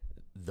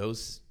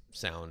 those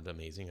sound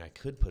amazing. I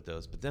could put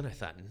those, but then I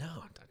thought,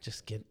 no,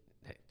 just get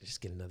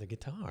another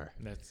guitar.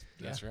 That's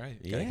right.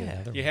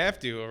 Yeah, you have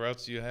to, or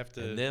else you have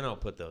to. And then I'll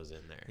put those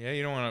in there. Yeah,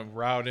 you don't want to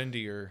route into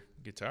your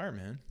guitar,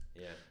 man.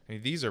 Yeah. I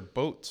mean, these are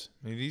boats.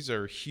 I mean, these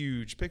are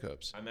huge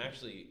pickups.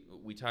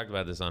 We talked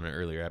about this on an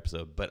earlier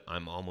episode, but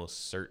I'm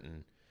almost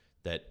certain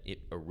that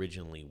it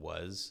originally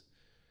was.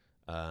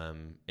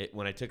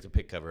 When I took the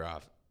pick cover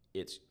off,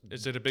 is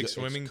it a big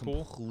swimming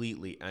pool?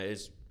 Completely.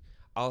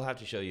 I'll have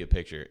to show you a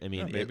picture. I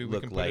mean, maybe we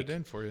can put it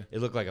in for you. It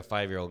looked like a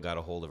 5-year-old got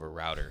a hold of a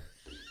router.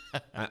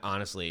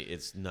 Honestly,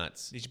 it's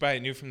nuts. Did you buy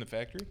it new from the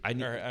factory?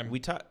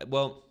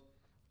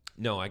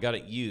 No, I got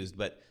it used,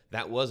 but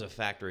that was a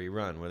factory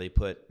run where they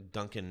put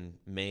Duncan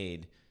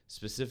made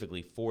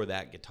specifically for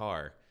that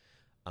guitar.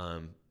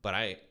 But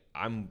I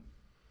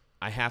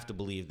have to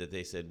believe that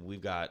they said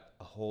we've got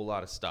a whole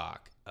lot of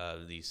stock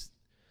of these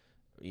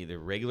either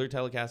regular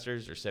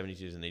Telecasters or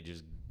 72s, and they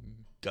just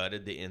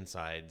gutted the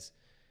insides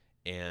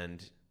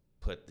and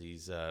put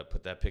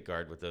that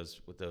pickguard with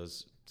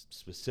those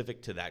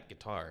specific to that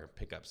guitar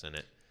pickups in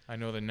it. I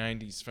know the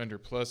 90s Fender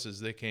Pluses,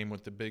 they came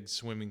with the big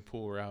swimming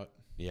pool route.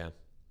 Yeah.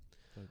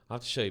 I'll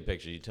have to show you a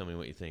picture. You tell me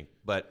what you think.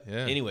 But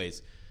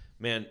anyways,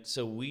 man,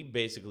 so we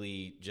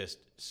basically just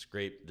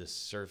scraped the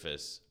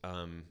surface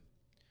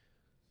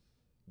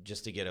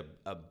just to get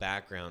a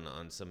background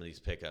on some of these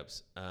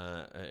pickups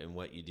and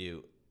what you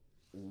do.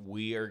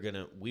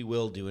 We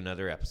will do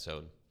another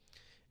episode,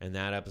 and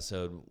that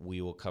episode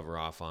we will cover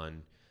off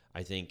on,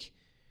 I think,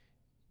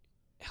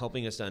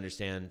 helping us to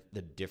understand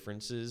the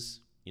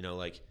differences.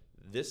 Like,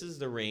 this is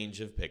the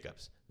range of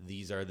pickups.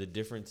 These are the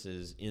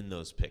differences in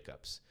those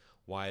pickups.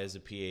 Why is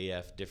a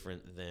PAF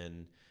different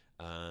than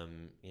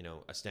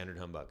a standard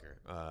humbucker?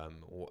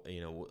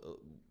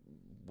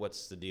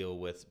 What's the deal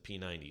with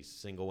P90s,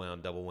 single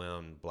wound, double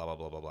wound, blah blah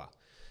blah blah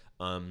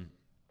blah.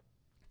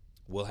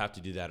 We'll have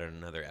to do that in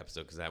another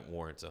episode because that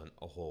warrants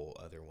a whole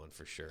other one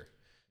for sure.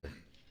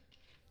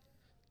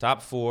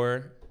 Top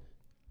 4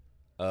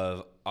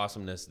 of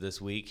awesomeness this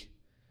week.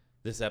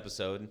 This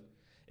episode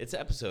It's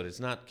episode.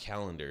 It's not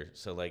calendar.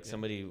 So like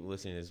somebody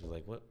listening to this was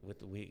like, what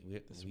the week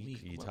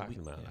are you talking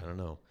about? I don't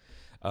know.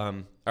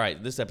 All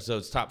right, this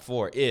episode's top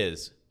 4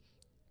 is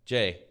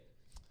Jay.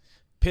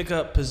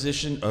 Pickup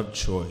position of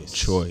choice.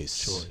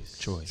 Choice.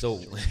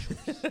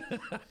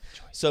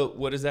 So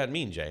what does that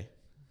mean, Jay?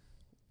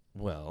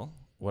 Well,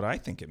 what I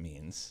think it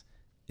means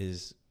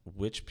is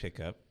which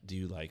pickup do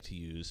you like to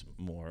use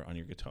more on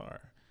your guitar?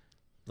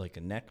 Like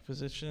a neck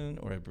position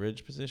or a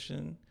bridge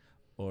position?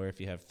 Or if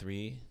you have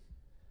 3?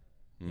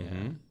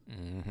 Mm-hmm.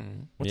 Yeah.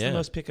 What's the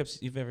most pickups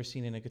you've ever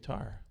seen in a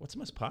guitar? What's the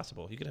most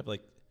possible? You could have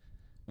like...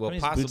 Well,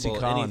 how many does Bootsy possible.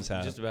 Collins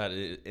have? Just about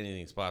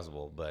anything's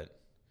possible, but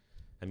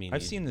I mean,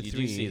 I've seen the you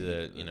 3. do see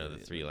the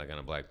 3 like on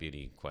a Black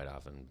Beauty quite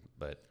often,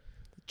 but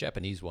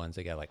Japanese ones,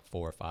 they got like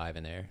 4 or 5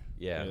 in there.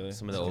 yeah, Really?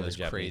 some of the Some of older those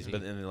Japanese, crazy.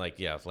 but then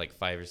like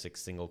 5 or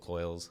 6 single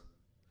coils.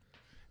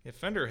 Yeah,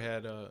 Fender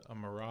had a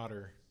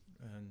Marauder,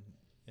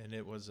 and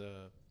it was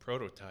a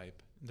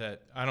prototype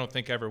that I don't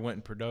think ever went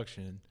in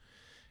production.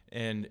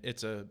 And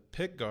it's a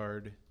pick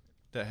guard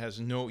that has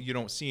you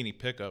don't see any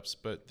pickups,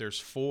 but there's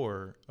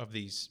 4 of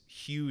these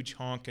huge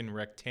honking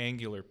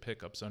rectangular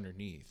pickups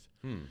underneath.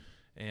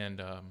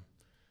 And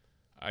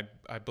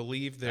I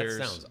believe there's...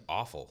 That sounds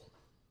awful.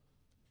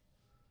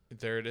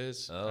 There it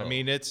is. Oh. I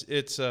mean, it's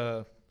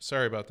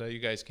sorry about that. You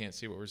guys can't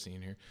see what we're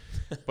seeing here,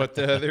 but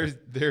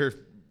they're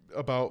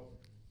about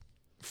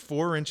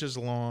 4 inches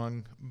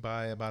long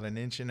by about 1.5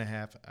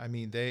 inches. I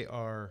mean, they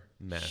are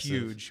Massive.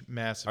 huge,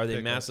 massive. Are they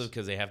pickups. massive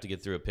because they have to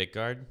get through a pick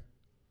guard?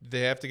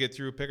 They have to get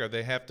through a picker.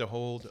 They have to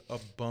hold a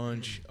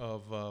bunch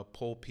of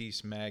pole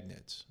piece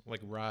magnets,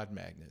 like rod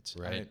magnets.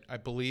 Right. I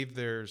believe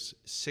there's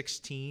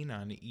 16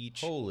 on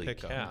each Holy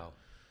pickup. cow!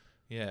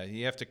 Yeah,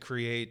 you have to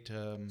create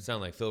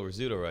Sound like Phil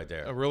Rizzuto right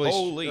there. a really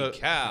holy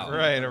cow!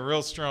 Right, a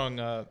real strong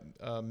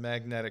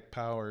magnetic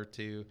power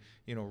to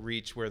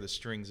reach where the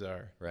strings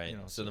are. Right. You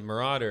know, So the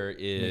Marauder Makes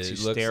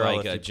you looks sterile like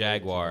if you a play it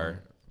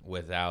Jaguar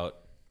without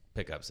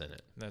pickups in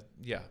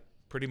it.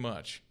 pretty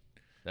much.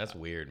 That's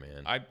weird,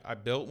 man. I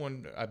built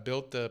one. I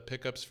built the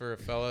pickups for a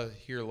fella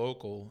here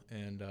local,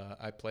 and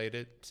I played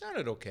it.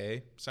 Sounded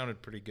okay.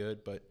 Sounded pretty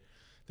good, but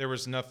there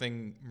was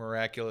nothing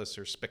miraculous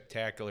or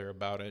spectacular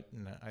about it,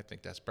 and I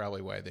think that's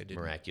probably why they didn't.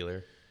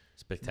 Miracular,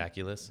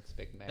 spectaculous.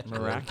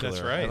 Spectacular.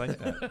 That's right. I like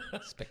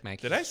that.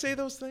 Spectacular. Did I say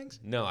those things?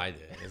 No, I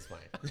did. It's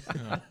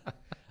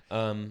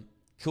fine.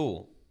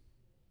 Cool.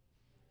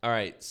 All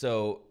right,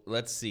 so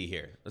let's see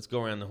here. Let's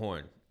go around the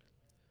horn.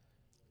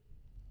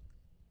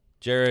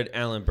 Jared,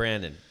 Allen,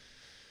 Brandon.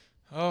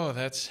 Oh,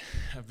 that's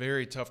a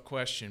very tough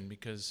question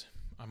because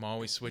I'm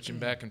always switching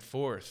back and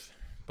forth.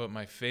 But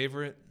my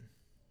favorite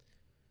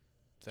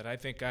that I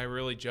think I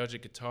really judge a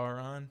guitar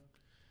on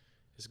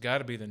has got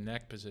to be the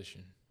neck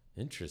position.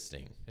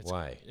 Interesting. It's,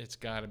 Why? It's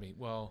got to be.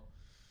 Well,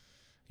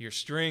 your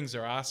strings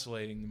are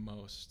oscillating the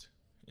most,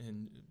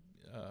 and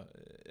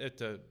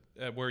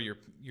at where your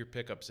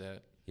pickup's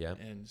at. Yeah.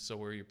 And so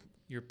where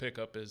your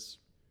pickup is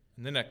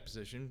in the neck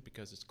position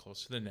because it's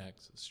close to the neck,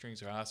 so the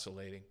strings are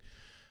oscillating.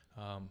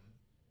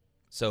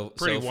 So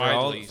pretty for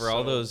widely, all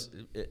so- those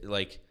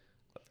like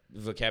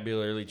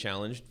vocabulary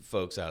challenged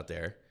folks out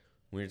there,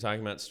 when you're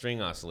talking about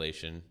string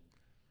oscillation,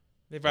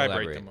 They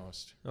vibrate elaborate. the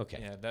most. Okay.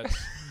 Yeah, that's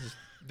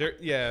there.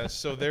 Yeah,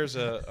 so there's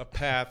a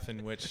path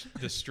in which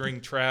the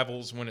string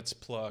travels when it's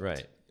plucked.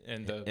 Right.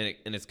 And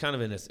it's kind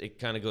of it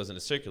kind of goes in a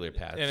circular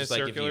path. In a Just like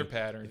circular if you,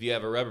 pattern. If you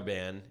have a rubber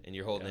band and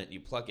you're holding it, you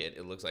pluck it,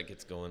 it looks like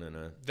it's going in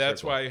a.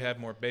 That's circle. why you have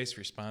more bass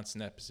response in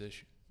that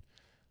position.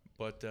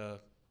 But a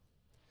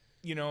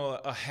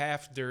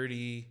half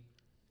dirty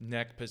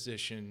neck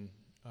position,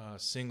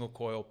 single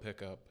coil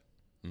pickup.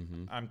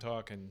 Mm-hmm. I'm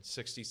talking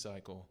 60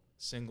 cycle,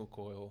 single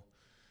coil,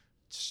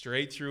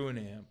 straight through an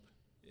amp.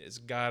 It's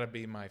got to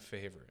be my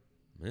favorite.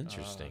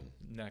 Interesting.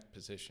 Neck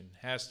position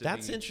has to.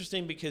 That's be.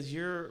 interesting because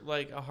you're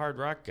like a hard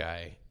rock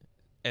guy,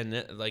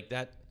 and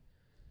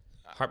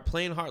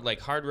playing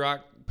hard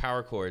rock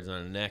power chords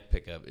on a neck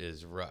pickup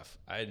is rough.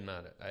 I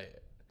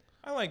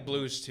like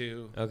blues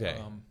too. Okay.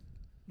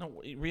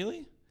 No,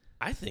 really?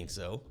 I think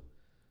so.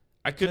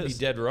 I could be Because-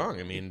 dead wrong.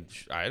 I mean,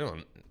 I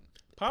don't.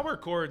 Power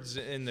chords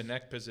in the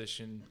neck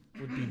position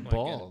Would be like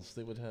balls.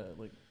 They would have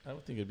like. I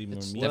would think it'd be more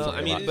It's meaningful. Well,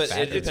 I definitely a mean, lot but it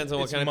fatter. depends on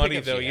what it's kind of muddy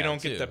pickups though. you You have,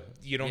 don't get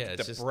too. you don't Yeah, get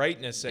it's the just-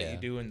 brightness that yeah. you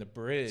do in the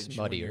bridge. It's when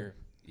muddier.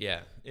 Yeah.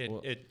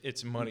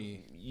 It's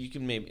muddy. You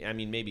can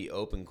maybe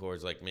open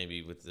chords like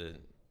maybe with the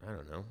I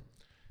don't know.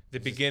 The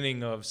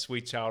beginning of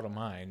 "Sweet Child of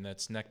Mine,"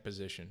 that's neck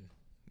position.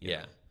 you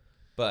Yeah. know.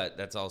 But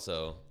that's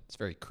also It's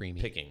very creamy.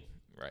 picking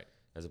Right.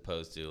 as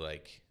opposed to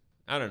like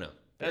I don't know.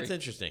 That's Very-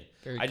 interesting.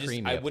 very I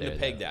creamy up wouldn't have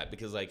there, pegged though. that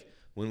because like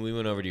when we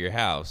went over to your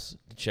house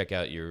to check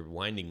out your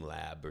winding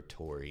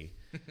laboratory,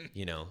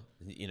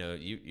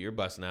 you're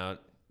busting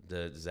out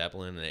the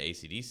Zeppelin and the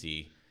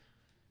AC/DC,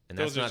 and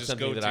Those that's are not just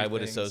something that go-to I would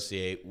things.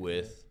 associate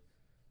with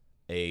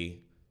a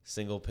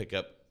single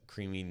pickup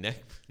creamy neck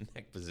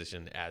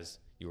position as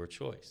your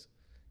choice.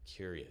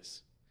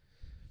 Curious.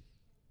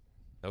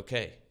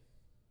 Okay,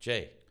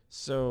 Jay,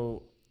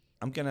 So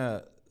I'm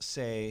gonna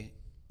say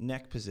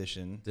neck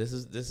position. this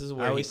is I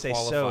where he always say so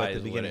at the qualifies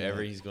beginning, whatever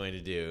like- he's going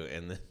to do,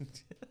 and then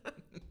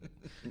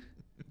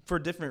for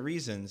different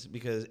reasons.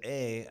 Because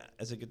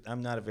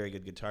I'm not a very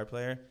good guitar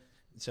player,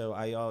 so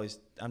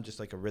I'm just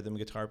like a rhythm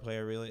guitar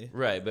player, really.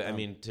 Right, but I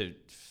mean,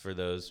 for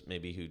those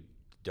maybe who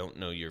don't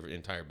know your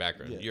entire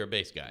background, you're a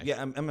bass guy.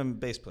 Yeah, I'm a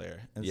bass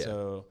player, and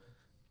so,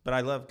 but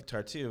I love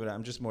guitar too. But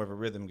I'm just more of a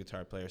rhythm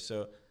guitar player.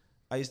 So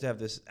I used to have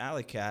this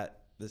Alley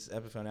Cat, this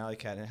Epiphone Alley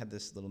Cat, and it had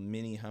this little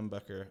mini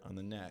humbucker on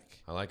the neck.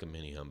 I like a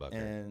mini humbucker.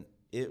 And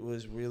it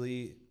was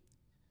really,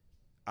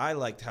 I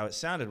liked how it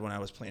sounded when I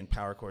was playing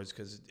power chords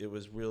because it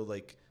was real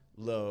like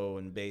low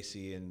and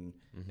bassy and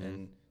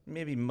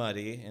maybe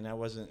muddy. And I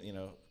wasn't,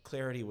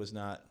 clarity was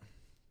not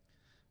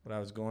what I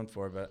was going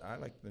for. But I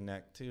liked the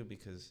neck too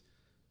because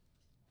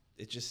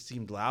it just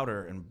seemed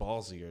louder and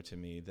ballsier to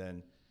me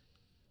than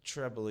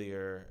trebly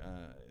or,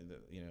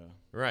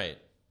 Right.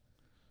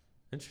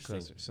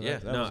 Interesting. So yeah,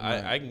 that no, was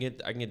I can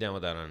get down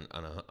with that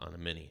on a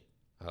mini.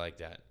 I like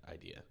that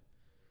idea.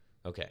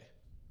 Okay.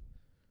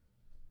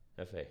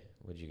 F.A.,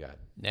 what you got?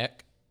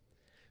 Neck.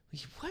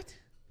 What?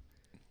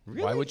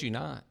 Really? Why would you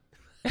not?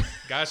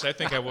 Gosh, I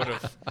think I would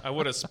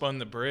have spun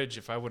the bridge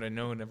if I would have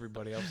known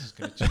everybody else was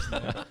going to choose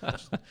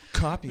that.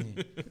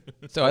 copying.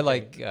 So I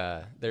like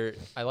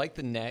I like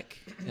the neck,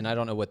 and I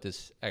don't know what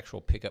this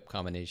actual pickup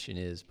combination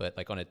is, but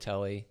like on a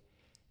Tele,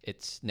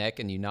 it's neck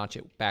and you notch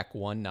it back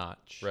one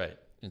notch. Right.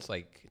 It's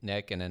like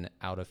neck and an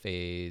out of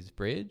phase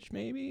bridge,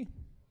 maybe.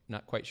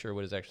 Not quite sure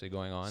what is actually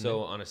going on.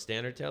 So on a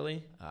standard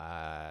Tele,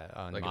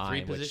 on like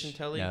mine, a 3-position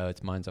Tele? No,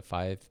 mine's a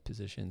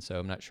 5-position, so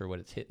I'm not sure what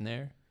it's hitting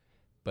there.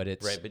 But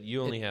it's right. But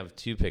you only have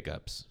 2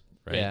 pickups,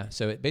 right? Yeah.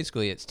 So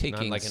it's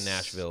taking not like a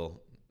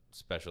Nashville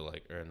special,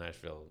 or a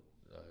Nashville,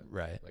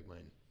 right, like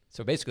mine.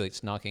 So basically,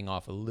 it's knocking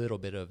off a little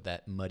bit of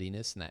that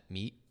muddiness and that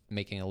meat,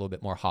 making it a little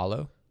bit more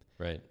hollow.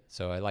 Right.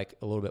 So I like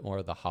a little bit more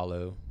of the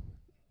hollow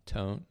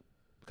tone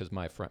because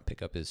my front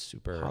pickup is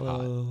super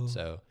hot.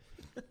 So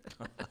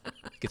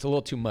it gets a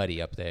little too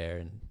muddy up there,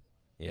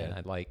 and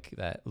I like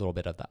that little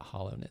bit of that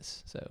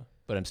hollowness. So,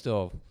 but I'm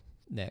still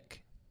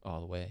neck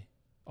all the way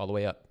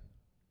up.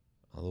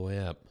 All the way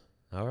up.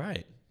 All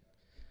right.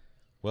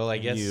 Well, I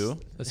guess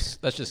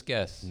let's just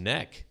guess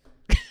neck.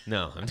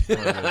 No,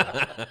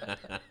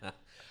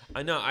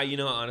 I know.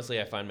 Honestly,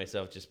 I find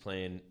myself just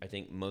playing. I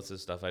think most of the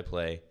stuff I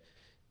play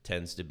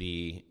tends to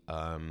be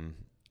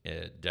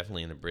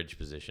definitely in a bridge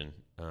position.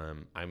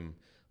 I'm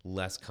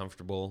less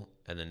comfortable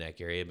in the neck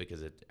area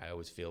because I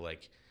always feel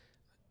like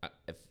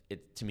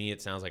to me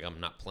it sounds like I'm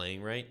not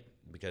playing right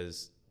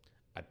because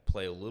I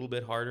play a little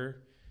bit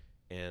harder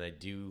and I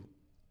do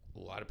a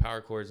lot of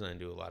power chords and I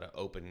do a lot of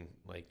open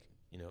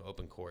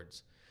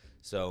chords.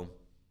 So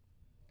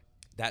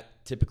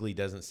that typically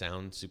doesn't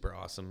sound super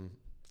awesome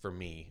for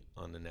me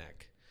on the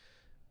neck.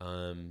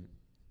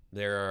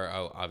 There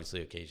are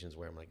obviously occasions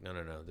where I'm like, no,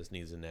 this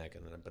needs a neck,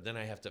 but then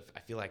I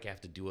feel like I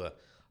have to do a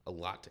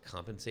lot to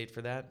compensate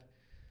for that.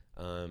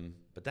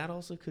 But that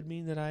also could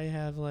mean that I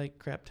have like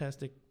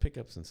craptastic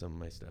pickups in some of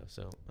my stuff.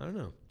 So I don't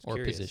know. Or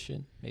curious.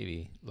 position,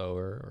 maybe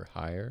lower or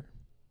higher.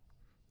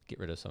 Get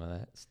rid of some of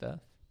that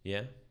stuff.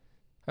 Yeah.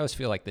 I always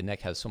feel like the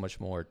neck has so much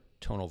more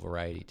tonal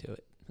variety to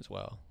it as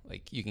well.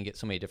 Like you can get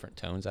so many different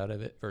tones out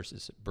of it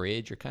versus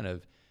bridge. You're kind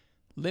of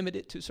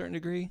limited to a certain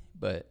degree,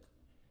 but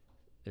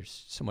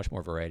there's so much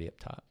more variety up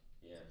top.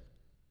 Yeah.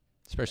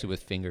 Especially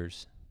with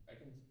fingers. I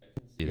can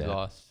You see that.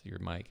 lost your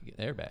mic.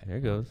 They're back. There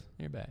it goes.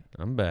 You're back.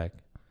 I'm back.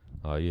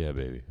 Oh yeah,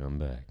 baby, I'm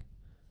back.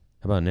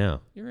 How about now?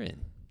 You're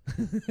in.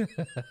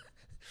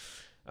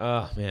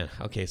 Oh man.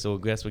 Okay, so I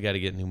guess we got to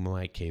get new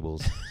mic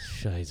cables.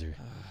 Shizer.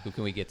 Who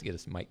can we get to get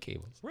us mic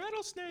cables?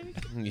 Rattlesnake.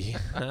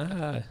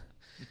 Yeah.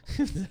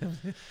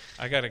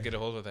 I got to get a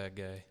hold of that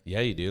guy. Yeah,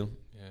 you do.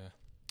 Yeah.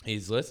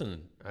 He's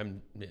listening.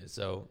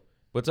 So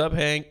what's up,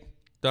 Hank?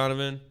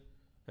 Donovan?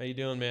 How you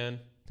doing, man?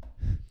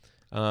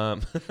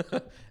 Out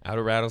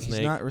of Rattlesnake.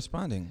 He's not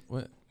responding.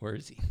 What? Where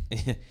is he?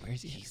 Where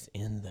is he? He's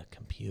in the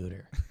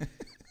computer.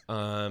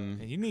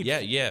 You need.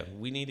 Yeah.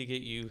 We need to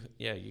get you.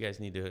 Yeah, you guys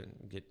need to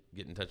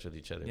get in touch with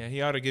each other. Yeah,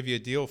 he ought to give you a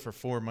deal for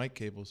 4 mic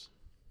cables.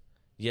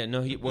 Yeah,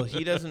 no,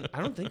 he doesn't.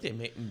 I don't think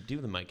they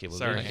do the mic cables.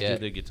 Sorry. They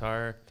just do the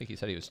guitar. I think he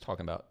said he was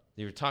talking about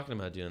They were talking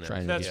about doing that.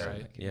 Trying to That's get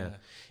right. Yeah.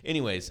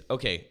 Anyways,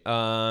 okay.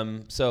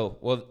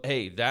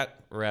 Hey, that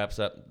wraps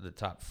up the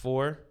top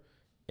 4.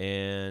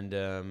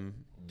 And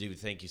dude,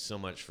 thank you so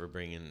much for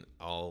bringing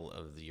all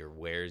of your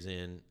wares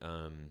in.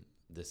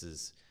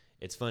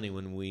 It's funny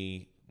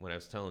when I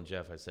was telling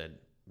Jeff, I said,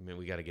 man,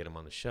 we got to get him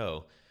on the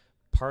show.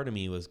 Part of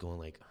me was going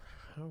like,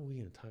 how are we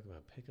going to talk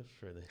about pickups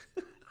for this?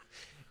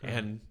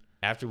 And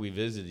after we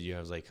visited you, I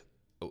was like,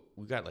 oh,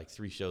 we got like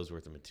 3 shows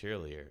worth of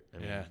material here. I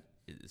mean, Yeah.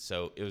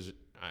 So it was.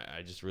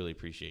 I just really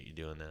appreciate you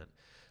doing that.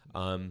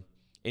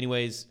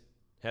 Anyways,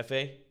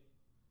 Hefe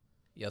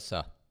yes,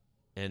 sir.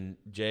 and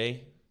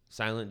Jay,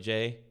 Silent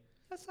J.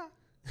 Yes, sir.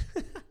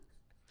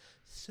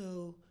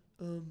 So,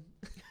 all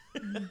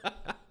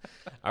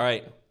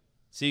right.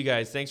 See you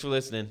guys. Thanks for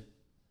listening.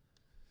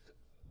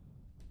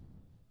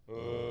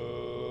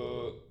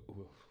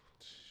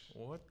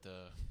 What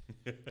the?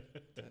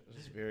 That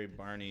was very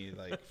Barney,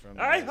 like from.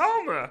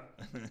 Homer.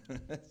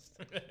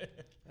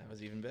 That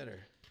was even better.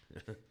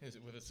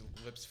 With his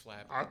lips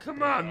flapping. Oh,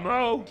 come on,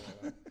 Mo.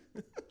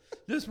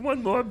 Just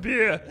one more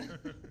beer.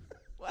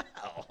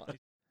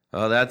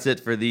 Oh, that's it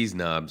for these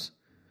knobs.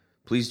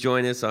 Please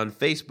join us on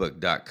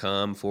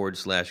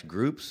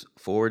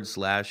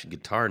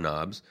facebook.com/groups/guitar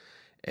knobs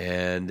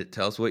and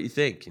tell us what you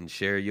think and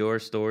share your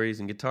stories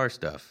and guitar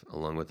stuff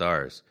along with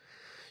ours.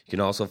 You can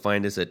also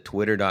find us at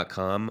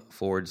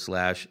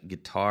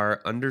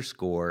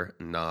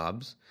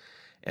twitter.com/guitar_knobs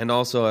and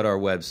also at our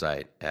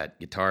website at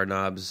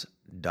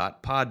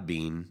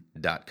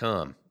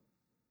guitarknobs.podbean.com.